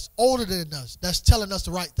that's older than us, that's telling us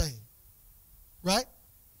the right thing. Right?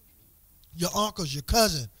 Your uncles, your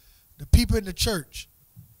cousin, the people in the church.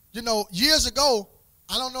 You know, years ago,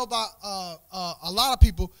 I don't know about a lot of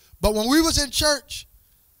people, but when we was in church,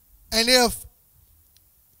 and if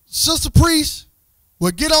Sister Priest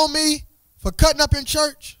would get on me for cutting up in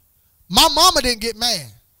church, my mama didn't get mad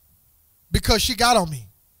because she got on me.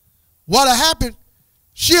 What'll happen,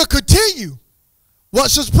 she'll continue what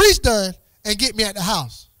Sister Priest done and get me at the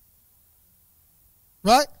house.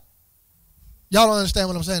 Right? Y'all don't understand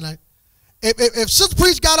what I'm saying. Like, if Sister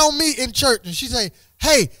Priest got on me in church and she say,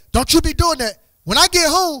 hey, don't you be doing that. When I get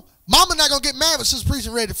home, mama not going to get mad with Sister Priest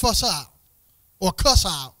and ready to fuss her out or cuss her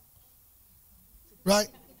out. Right?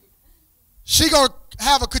 She going to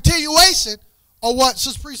have a continuation of what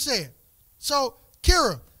Sister Priest said. So,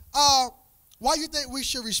 Kira, why you think we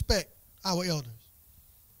should respect our elders?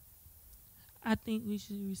 I think we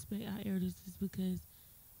should respect our elders is because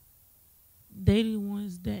they the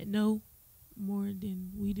ones that know more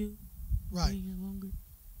than we do. Right. Been here longer.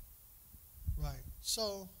 Right.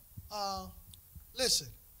 So, listen.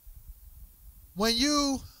 When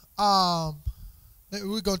you,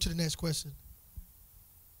 we go to the next question.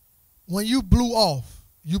 When you blew off,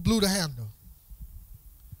 you blew the handle.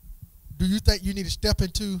 Do you think you need to step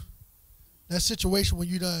into that situation when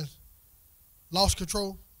you done lost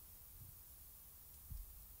control?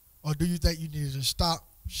 Or do you think you need to stop,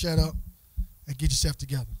 shut up, and get yourself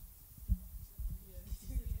together?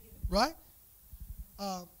 Right?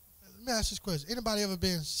 Let me ask this question. Anybody ever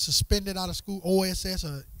been suspended out of school, OSS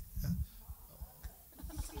or...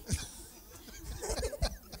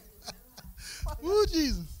 Woo,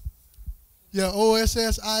 Jesus. Yeah,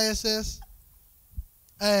 OSS, ISS.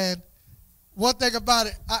 And one thing about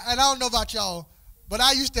it, and I don't know about y'all, but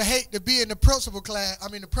I used to hate to be in the principal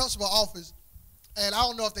office, and I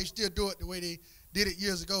don't know if they still do it the way they did it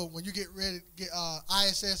years ago. When you get ready to get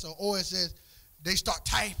ISS or OSS, they start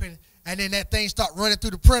typing, and then that thing start running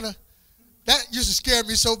through the printer. That used to scare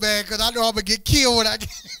me so bad because I know I'm going to get killed when I get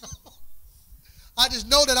home. I just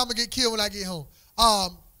know that I'm going to get killed when I get home.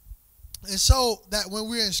 And so that when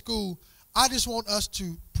we're in school, I just want us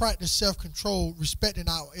to practice self-control, respecting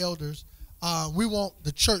our elders. We want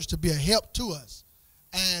the church to be a help to us.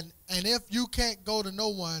 And if you can't go to no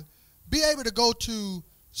one, be able to go to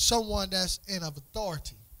someone that's in of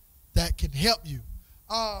authority that can help you.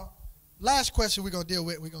 Last question we're going to deal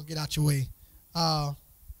with. We're going to get out your way.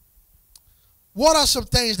 What are some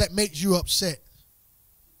things that make you upset?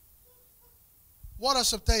 What are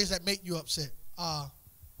some things that make you upset?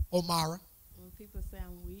 Omara. When people say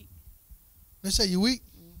I'm weak. They say you're weak?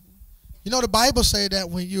 Mm-hmm. You know the Bible say that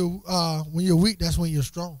when you're weak, that's when you're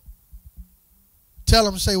strong. Tell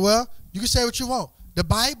them, say, well, you can say what you want. The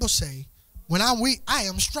Bible say, when I'm weak, I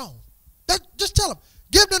am strong. Just tell them.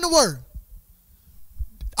 Give them the word.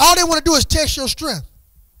 All they want to do is test your strength.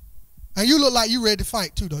 And you look like you ready to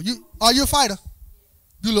fight too, though. Are you a fighter?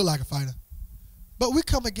 You look like a fighter. But we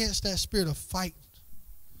come against that spirit of fight.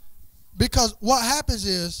 Because what happens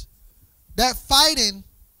is that fighting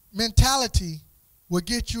mentality will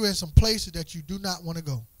get you in some places that you do not want to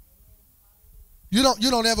go. You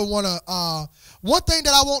don't ever want to. One thing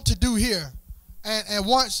that I want to do here, and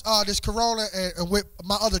once this Corona and with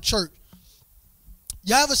my other church,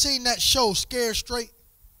 y'all ever seen that show Scared Straight?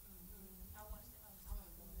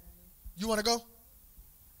 You want to go?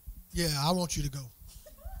 Yeah, I want you to go.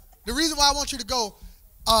 The reason why I want you to go,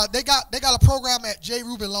 they got a program at J.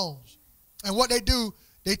 Reuben Loans, and what they do,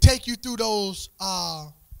 they take you through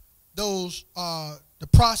the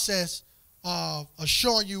process of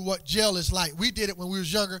showing you what jail is like. We did it when we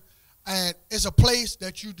was younger, and it's a place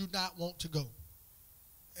that you do not want to go.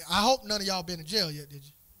 I hope none of y'all been in jail yet, did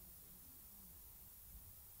you?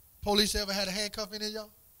 Police ever had a handcuff in it,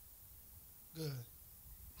 y'all? Good.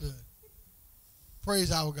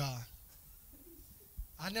 Praise our God.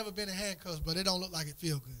 I never been in handcuffs, but it don't look like it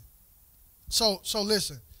feel good. So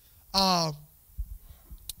listen.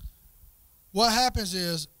 What happens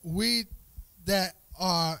is we that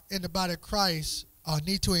are in the body of Christ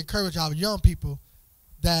need to encourage our young people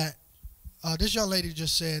that this young lady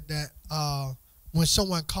just said that when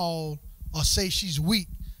someone called or say she's weak,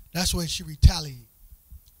 that's when she retaliates.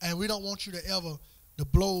 And we don't want you to ever to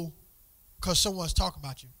blow because someone's talking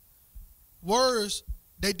about you. Words,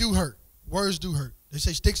 they do hurt. Words do hurt. They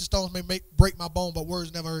say sticks and stones may break my bone, but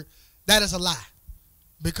words never hurt. That is a lie.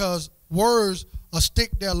 Because words will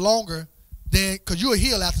stick there longer than, because you'll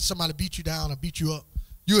heal after somebody beat you down or beat you up.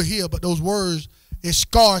 You'll heal, but those words, it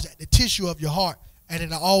scars at the tissue of your heart, and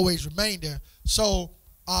it'll always remain there. So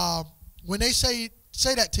when they say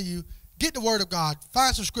that to you, get the word of God.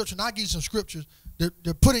 Find some scripture, and I'll give you some scriptures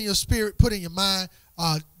to put in your spirit, put in your mind.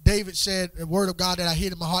 David said, the word of God that I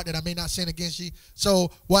hid in my heart that I may not sin against you.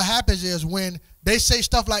 So what happens is when they say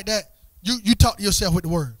stuff like that, you talk to yourself with the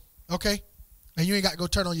word, okay? And you ain't got to go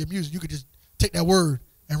turn on your music. You could just take that word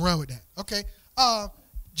and run with that, okay?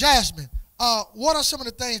 Jasmine, what are some of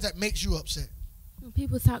the things that makes you upset? When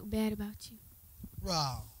people talk bad about you.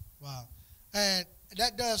 Wow. And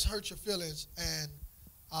that does hurt your feelings. And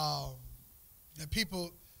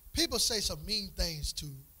people say some mean things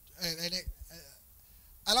too.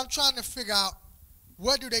 And I'm trying to figure out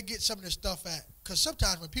where do they get some of this stuff at? Because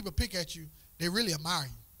sometimes when people pick at you, they really admire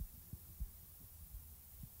you.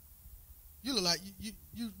 You look like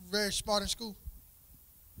you very smart in school.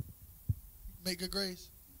 Make good grades.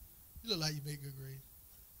 You look like you make good grades.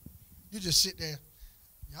 You just sit there.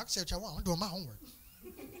 Y'all can say what y'all want. I'm doing my homework.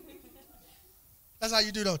 That's how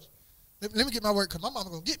you do, don't you? Let me get my work because my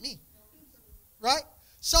mama going to get me. Right?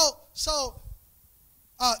 So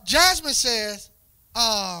Jasmine says,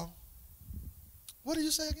 what do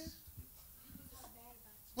you say again?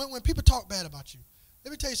 When people talk bad about you,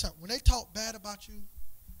 let me tell you something. When they talk bad about you,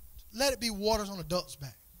 let it be waters on a duck's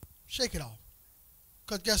back. Shake it off.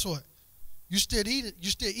 Because guess what? You still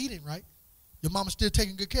eating, right? Your mama's still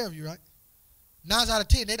taking good care of you, right? 9 out of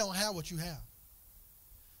 10, they don't have what you have.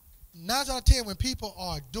 9 out of 10, when people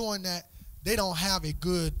are doing that, they don't have a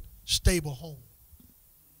good, stable home.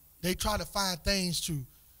 They try to find things to,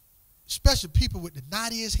 especially people with the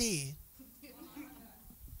naughtiest head.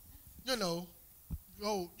 They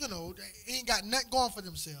ain't got nothing going for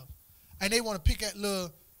themselves. And they want to pick at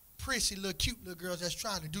little prissy, little cute little girls that's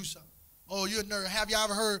trying to do something. Oh, you're a nerd. Have y'all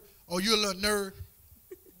ever heard, oh, you're a little nerd?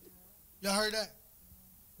 Y'all heard that?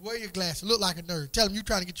 Wear your glasses. Look like a nerd. Tell them you're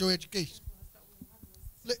trying to get your education.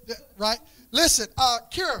 Right? Listen,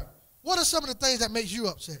 Kira, what are some of the things that makes you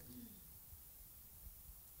upset?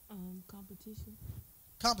 Competition.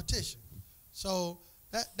 Competition. So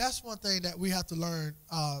That's one thing that we have to learn,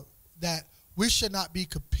 that we should not be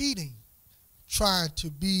competing, trying to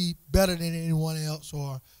be better than anyone else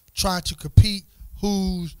or trying to compete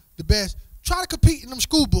who's the best. Try to compete in them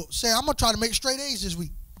school books. Say, I'm going to try to make straight A's this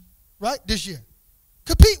week, right, this year.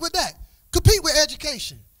 Compete with that. Compete with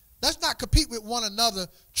education. Let's not compete with one another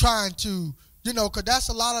trying to, because that's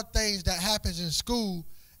a lot of things that happens in school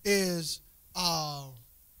is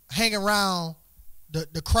hang around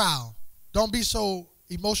the crowd. Don't be so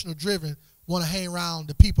emotional driven, want to hang around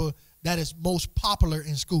the people that is most popular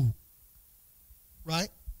in school, right?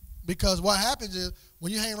 Because what happens is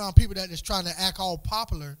when you hang around people that is trying to act all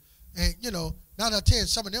popular, and 9 out of 10,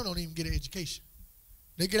 some of them don't even get an education.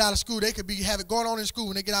 They get out of school, they could have it going on in school.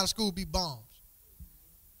 When they get out of school, be bombs,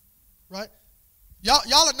 right?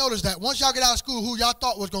 Y'all have noticed that once y'all get out of school, who y'all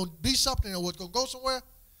thought was going to be something or was going to go somewhere,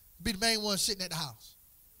 be the main one sitting at the house,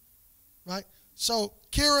 right? So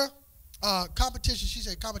Kira, competition, she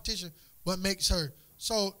said competition, what makes her.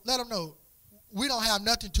 So let them know, we don't have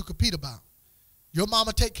nothing to compete about. Your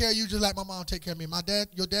mama take care of you just like my mom take care of me.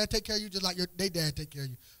 Your dad take care of you just like their dad take care of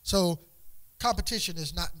you. So competition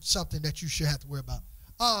is not something that you should have to worry about.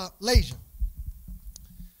 Lasia,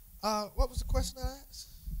 what was the question I asked?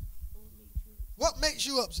 What makes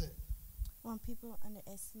you upset? When people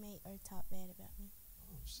underestimate or talk bad about me.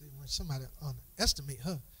 Oh, see, when somebody underestimate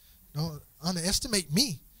her, don't underestimate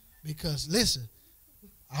me. Because, listen,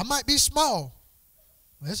 I might be small,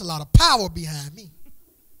 but there's a lot of power behind me.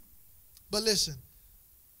 But listen,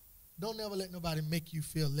 don't never let nobody make you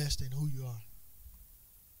feel less than who you are.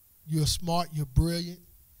 You're smart, you're brilliant.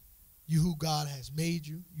 You who God has made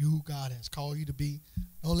you. You who God has called you to be.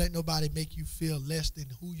 Don't let nobody make you feel less than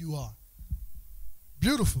who you are.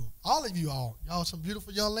 Beautiful. All of you all. Y'all some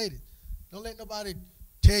beautiful young ladies. Don't let nobody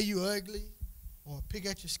tell you ugly or pick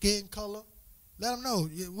at your skin color. Let them know.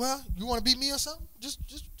 Well, you want to be me or something?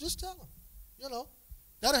 Just tell them.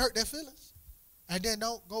 That'll hurt their feelings. And then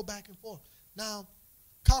don't go back and forth. Now,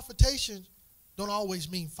 confrontations don't always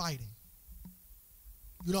mean fighting.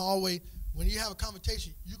 You don't always, when you have a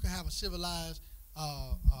confrontation, you can have a civilized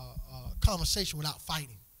conversation without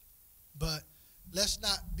fighting. But let's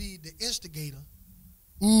not be the instigator.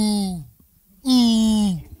 Ooh.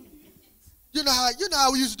 You know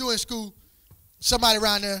how we used to do in school? Somebody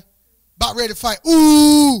around there about ready to fight.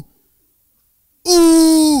 Ooh.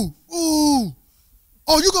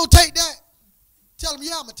 Oh, you gonna take that? Tell them,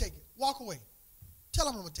 yeah, I'm gonna take it. Walk away. Tell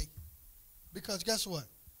them I'm gonna take it. Because guess what?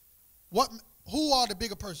 Who are the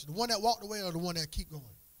bigger person? The one that walked away or the one that keep going?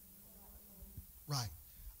 Right.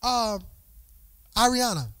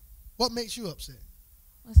 Ariana, what makes you upset?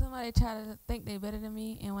 When somebody try to think they better than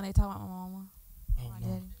me, and when they talk about my mama, my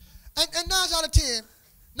daddy. And 9 out of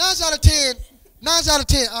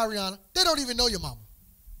 10, Ariana, they don't even know your mama,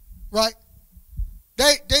 right?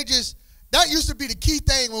 They just, that used to be the key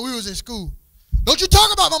thing when we was in school. Don't you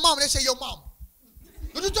talk about my mama? They say your mama.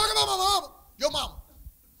 Don't you talk about my mama? Your mama.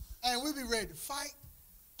 And we be ready to fight.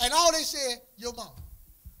 And all they said, your mama.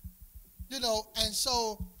 And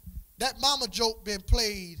so that mama joke been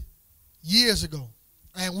played years ago.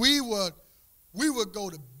 And we would go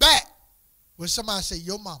to bat when somebody say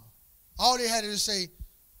your mama. All they had to say,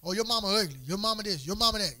 oh, your mama ugly, your mama this, your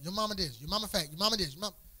mama that, your mama this, your mama fat, your mama this, your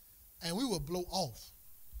mama. And we would blow off.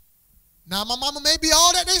 Now my mama may be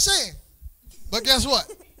all that they saying, but guess what?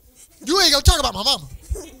 You ain't gonna talk about my mama.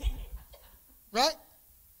 Right?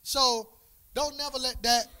 So don't never let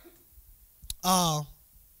that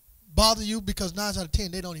bother you, because 9 out of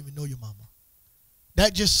 10, they don't even know your mama.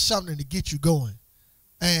 That's just something to get you going.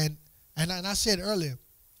 And I said earlier,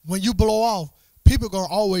 when you blow off, people are going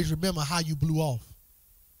to always remember how you blew off.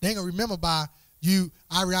 They ain't going to remember by you,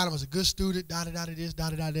 Ariana was a good student, this,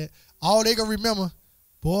 that. All they going to remember,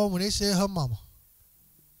 boy, when they said her mama,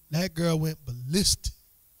 that girl went ballistic.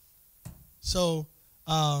 So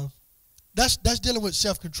that's dealing with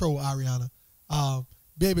self-control, Ariana.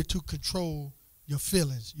 Be able to control your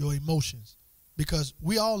feelings, your emotions, because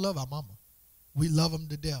we all love our mama. We love them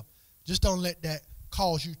to death. Just don't let that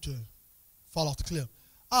cause you to fall off the cliff.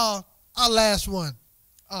 Our last one,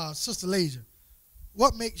 Sister Lasia,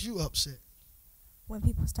 what makes you upset? When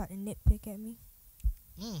people start to nitpick at me.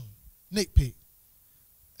 Nitpick.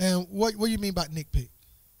 And what do you mean by nitpick?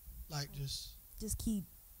 Like just keep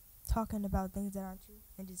talking about things that aren't true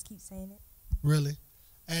and just keep saying it. Really?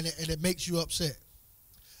 And it makes you upset.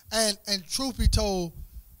 And truth be told,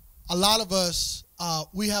 a lot of us,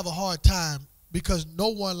 we have a hard time because no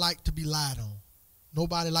one like to be lied on.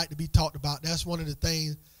 Nobody like to be talked about. That's one of the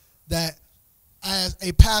things that as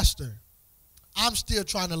a pastor, I'm still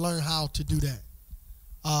trying to learn how to do that.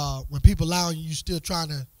 When people lie on you, you're still trying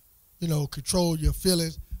to, control your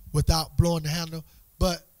feelings without blowing the handle.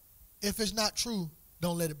 But if it's not true,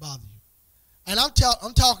 don't let it bother you. And I'm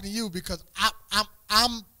talking to you because I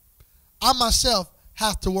myself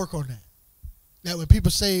have to work on that. That when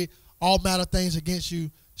people say all manner of things against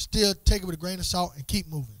you, still take it with a grain of salt and keep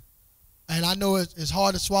moving. And I know it's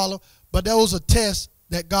hard to swallow, but those are tests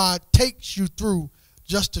that God takes you through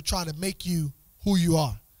just to try to make you who you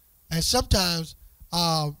are. And sometimes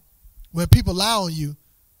when people lie on you,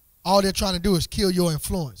 all they're trying to do is kill your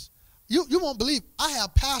influence. You won't believe, I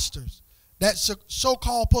have pastors that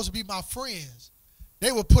so-called supposed to be my friends.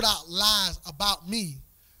 They will put out lies about me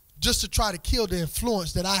just to try to kill the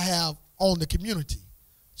influence that I have on the community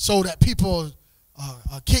so that people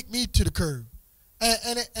kick me to the curb.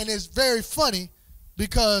 And it's very funny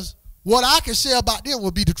because what I can say about them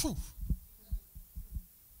will be the truth.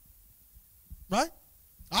 Right?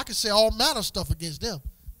 I can say all manner of stuff against them.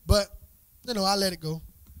 But, I let it go.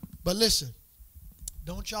 But listen,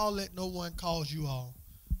 don't y'all let no one cause you all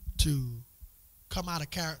to come out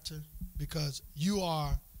of character, because you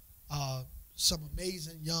are some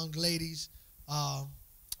amazing young ladies. Omara,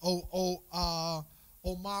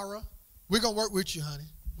 we're going to work with you, honey.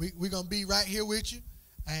 We're going to be right here with you.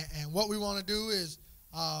 And what we want to do is,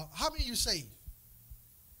 how many of you saved?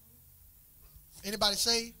 Anybody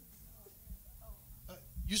saved?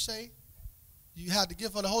 You saved? You have the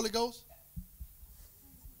gift of the Holy Ghost?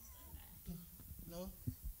 No?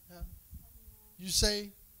 Yeah. You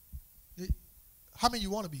saved? How many of you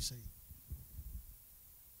want to be saved?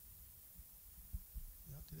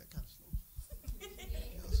 Yeah, I did that kind of slow.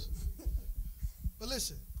 Yes. But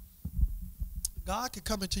listen, God can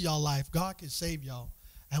come into your life. God can save y'all.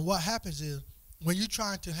 And what happens is, when you're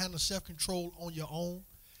trying to handle self-control on your own,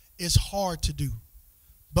 it's hard to do.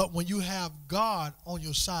 But when you have God on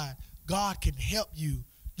your side, God can help you,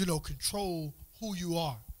 control who you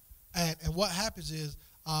are. And what happens is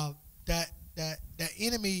that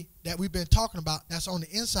enemy that we've been talking about that's on the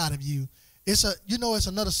inside of you, it's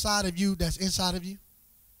another side of you that's inside of you.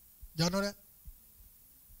 Y'all know that?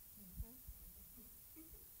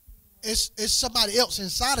 It's somebody else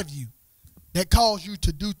inside of you that calls you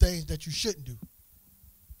to do things that you shouldn't do.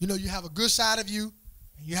 You have a good side of you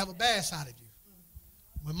and you have a bad side of you.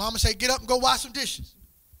 When mama say, get up and go wash some dishes,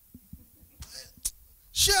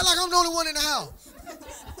 shit, like I'm the only one in the house.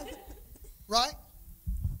 Right?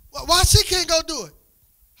 Well, why she can't go do it?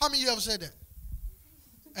 How many of you ever said that?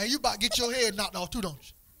 And you about to get your head knocked off too, don't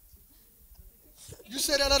you? You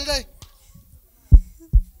said that other day.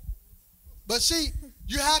 But see,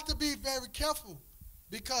 you have to be very careful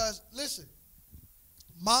because, listen,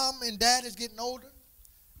 mom and dad is getting older,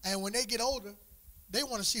 and when they get older, they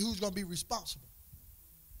want to see who's going to be responsible.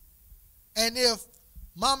 And if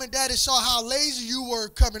mom and daddy saw how lazy you were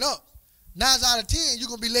coming up, 9 out of 10, you're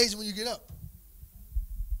going to be lazy when you get up.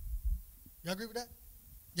 Y'all agree with that?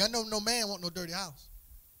 Y'all know no man want no dirty house.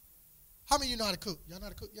 How many of you know how to cook? Y'all know how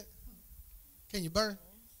to cook yet? Can you burn?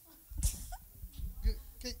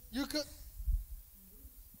 Can you cook?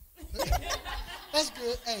 That's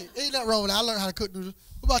good. Hey, ain't nothing wrong with that. I learned how to cook noodles.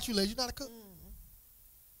 What about you, ladies? You know how to cook?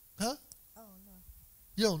 Huh? Oh, no.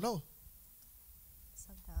 You don't know?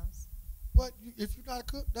 Sometimes. What? If you know how to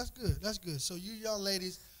cook, that's good. That's good. So you young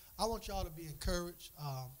ladies, I want y'all to be encouraged.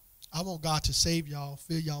 I want God to save y'all,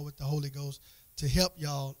 fill y'all with the Holy Ghost, to help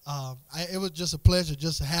y'all. It was just a pleasure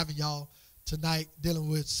just having y'all tonight dealing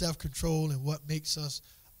with self-control and what makes us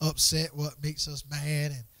upset, what makes us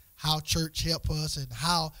mad, and how church help us,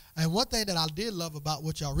 and one thing that I did love about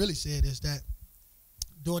what y'all really said is that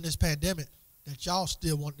during this pandemic that y'all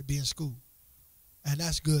still wanted to be in school. And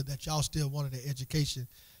that's good that y'all still wanted the education.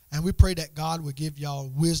 And we pray that God will give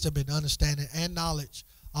y'all wisdom and understanding and knowledge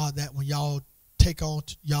that when y'all take on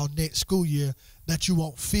y'all next school year, that you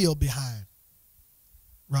won't feel behind,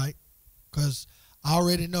 right? Because I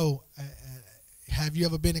already know, have you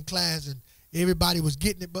ever been in class and everybody was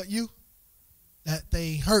getting it but you? That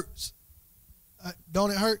thing hurts. Don't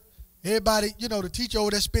it hurt? Everybody, the teacher over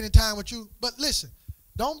there spending time with you. But listen,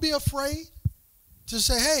 don't be afraid to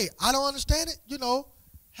say, hey, I don't understand it.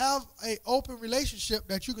 Have an open relationship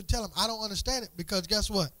that you can tell them, I don't understand it. Because guess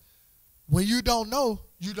what? When you don't know,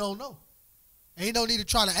 you don't know. Ain't no need to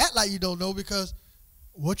try to act like you don't know, because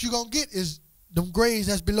what you're going to get is them grades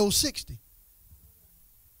that's below 60.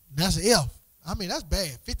 That's an F. I mean, that's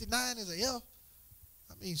bad. 59 is an F.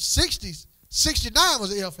 I mean, 60s. 69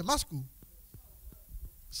 was an F in my school.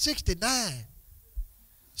 69.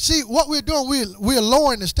 See, what we're doing, we're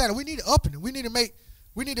lowering the standard. We need to up it. We need to make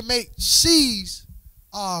C's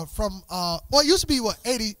from it used to be what,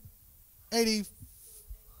 80.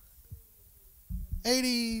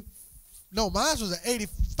 No, mine was an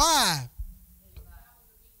 85 85.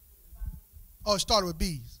 Oh, it started with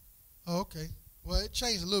B's. Oh, okay. Well, it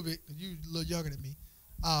changed a little bit because you're a little younger than me.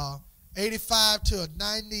 85 to a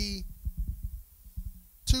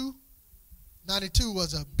 92. 92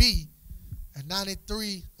 was a B, and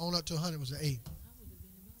 93 on up to 100 was an A.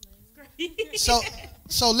 So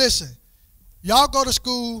listen, y'all go to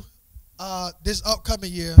school this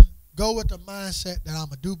upcoming year. Go with the mindset that I'm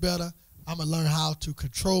going to do better. I'm going to learn how to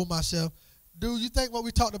control myself. Do you think what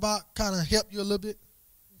we talked about kind of helped you a little bit?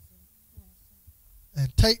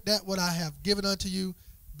 And take that what I have given unto you.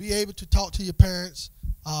 Be able to talk to your parents.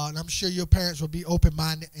 And I'm sure your parents will be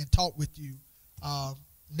open-minded and talk with you.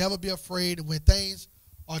 Never be afraid. And when things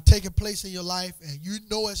are taking place in your life and you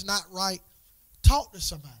know it's not right, talk to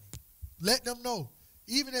somebody. Let them know.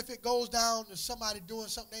 Even if it goes down to somebody doing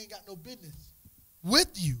something they ain't got no business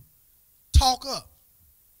with you, talk up.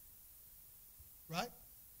 Right?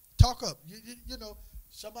 Talk up. You know,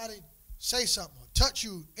 somebody say something or touch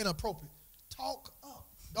you inappropriate. Talk up.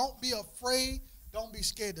 Don't be afraid. Don't be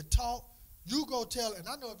scared to talk. You go tell, and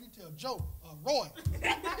I know if you tell Joe or Roy,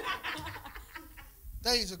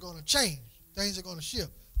 things are going to change. Things are going to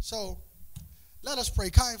shift. So let us pray.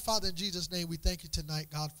 Kind Father, in Jesus' name, we thank you tonight,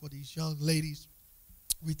 God, for these young ladies.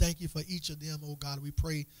 We thank you for each of them, oh God. We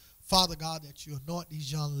pray, Father God, that you anoint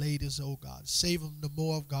these young ladies, oh God. Save them the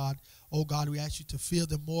more of God. Oh God, we ask you to fill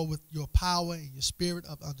them more with your power and your spirit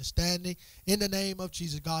of understanding. In the name of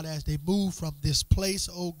Jesus, God, as they move from this place,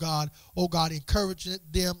 oh God, encouraging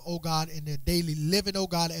them, oh God, in their daily living, oh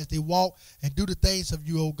God, as they walk and do the things of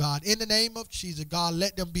you, oh God. In the name of Jesus, God,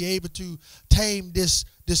 let them be able to tame this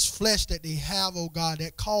flesh that they have, oh God,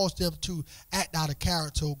 that caused them to act out of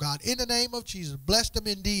character, oh God. In the name of Jesus, bless them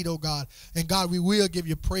indeed, oh God. And God, we will give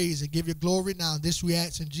you praise and give you glory now. This we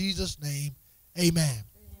ask in Jesus' name. Amen.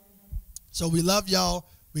 So we love y'all.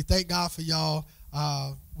 We thank God for y'all.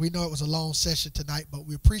 We know it was a long session tonight, but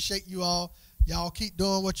we appreciate you all. Y'all keep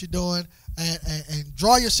doing what you're doing and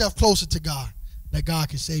draw yourself closer to God, that God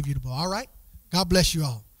can save you tomorrow. All right? God bless you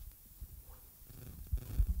all.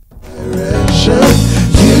 You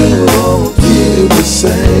won't feel the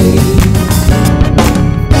same.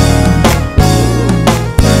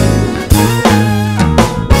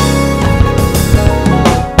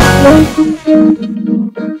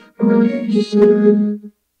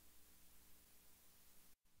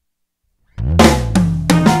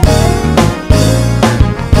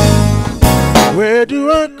 Where do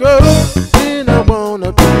I go when I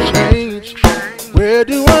wanna be changed? Where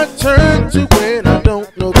do I turn to when I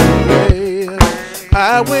don't know the way?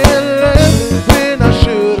 I went left when I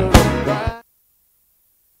should have gone right.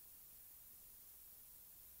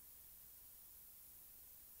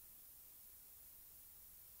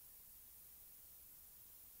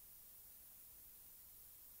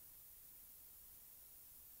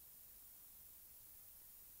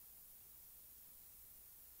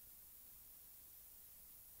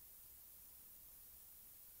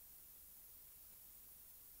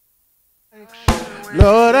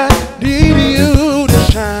 Lord, I need you to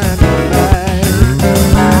shine a light.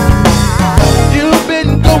 You've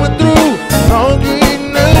been going through long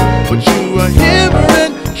enough, but you are here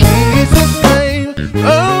in Jesus' name.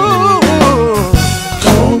 Oh,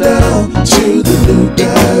 calm down to the new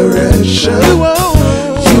direction. You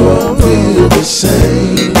won't feel the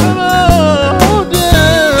same. Calm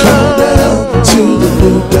down to the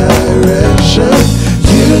new direction.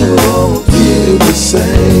 You won't feel the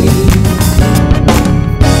same.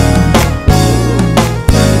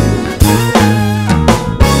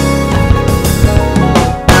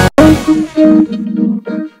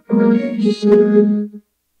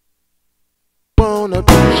 Wanna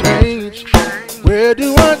be changed? Where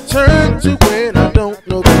do I turn to when I don't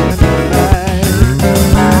know the way?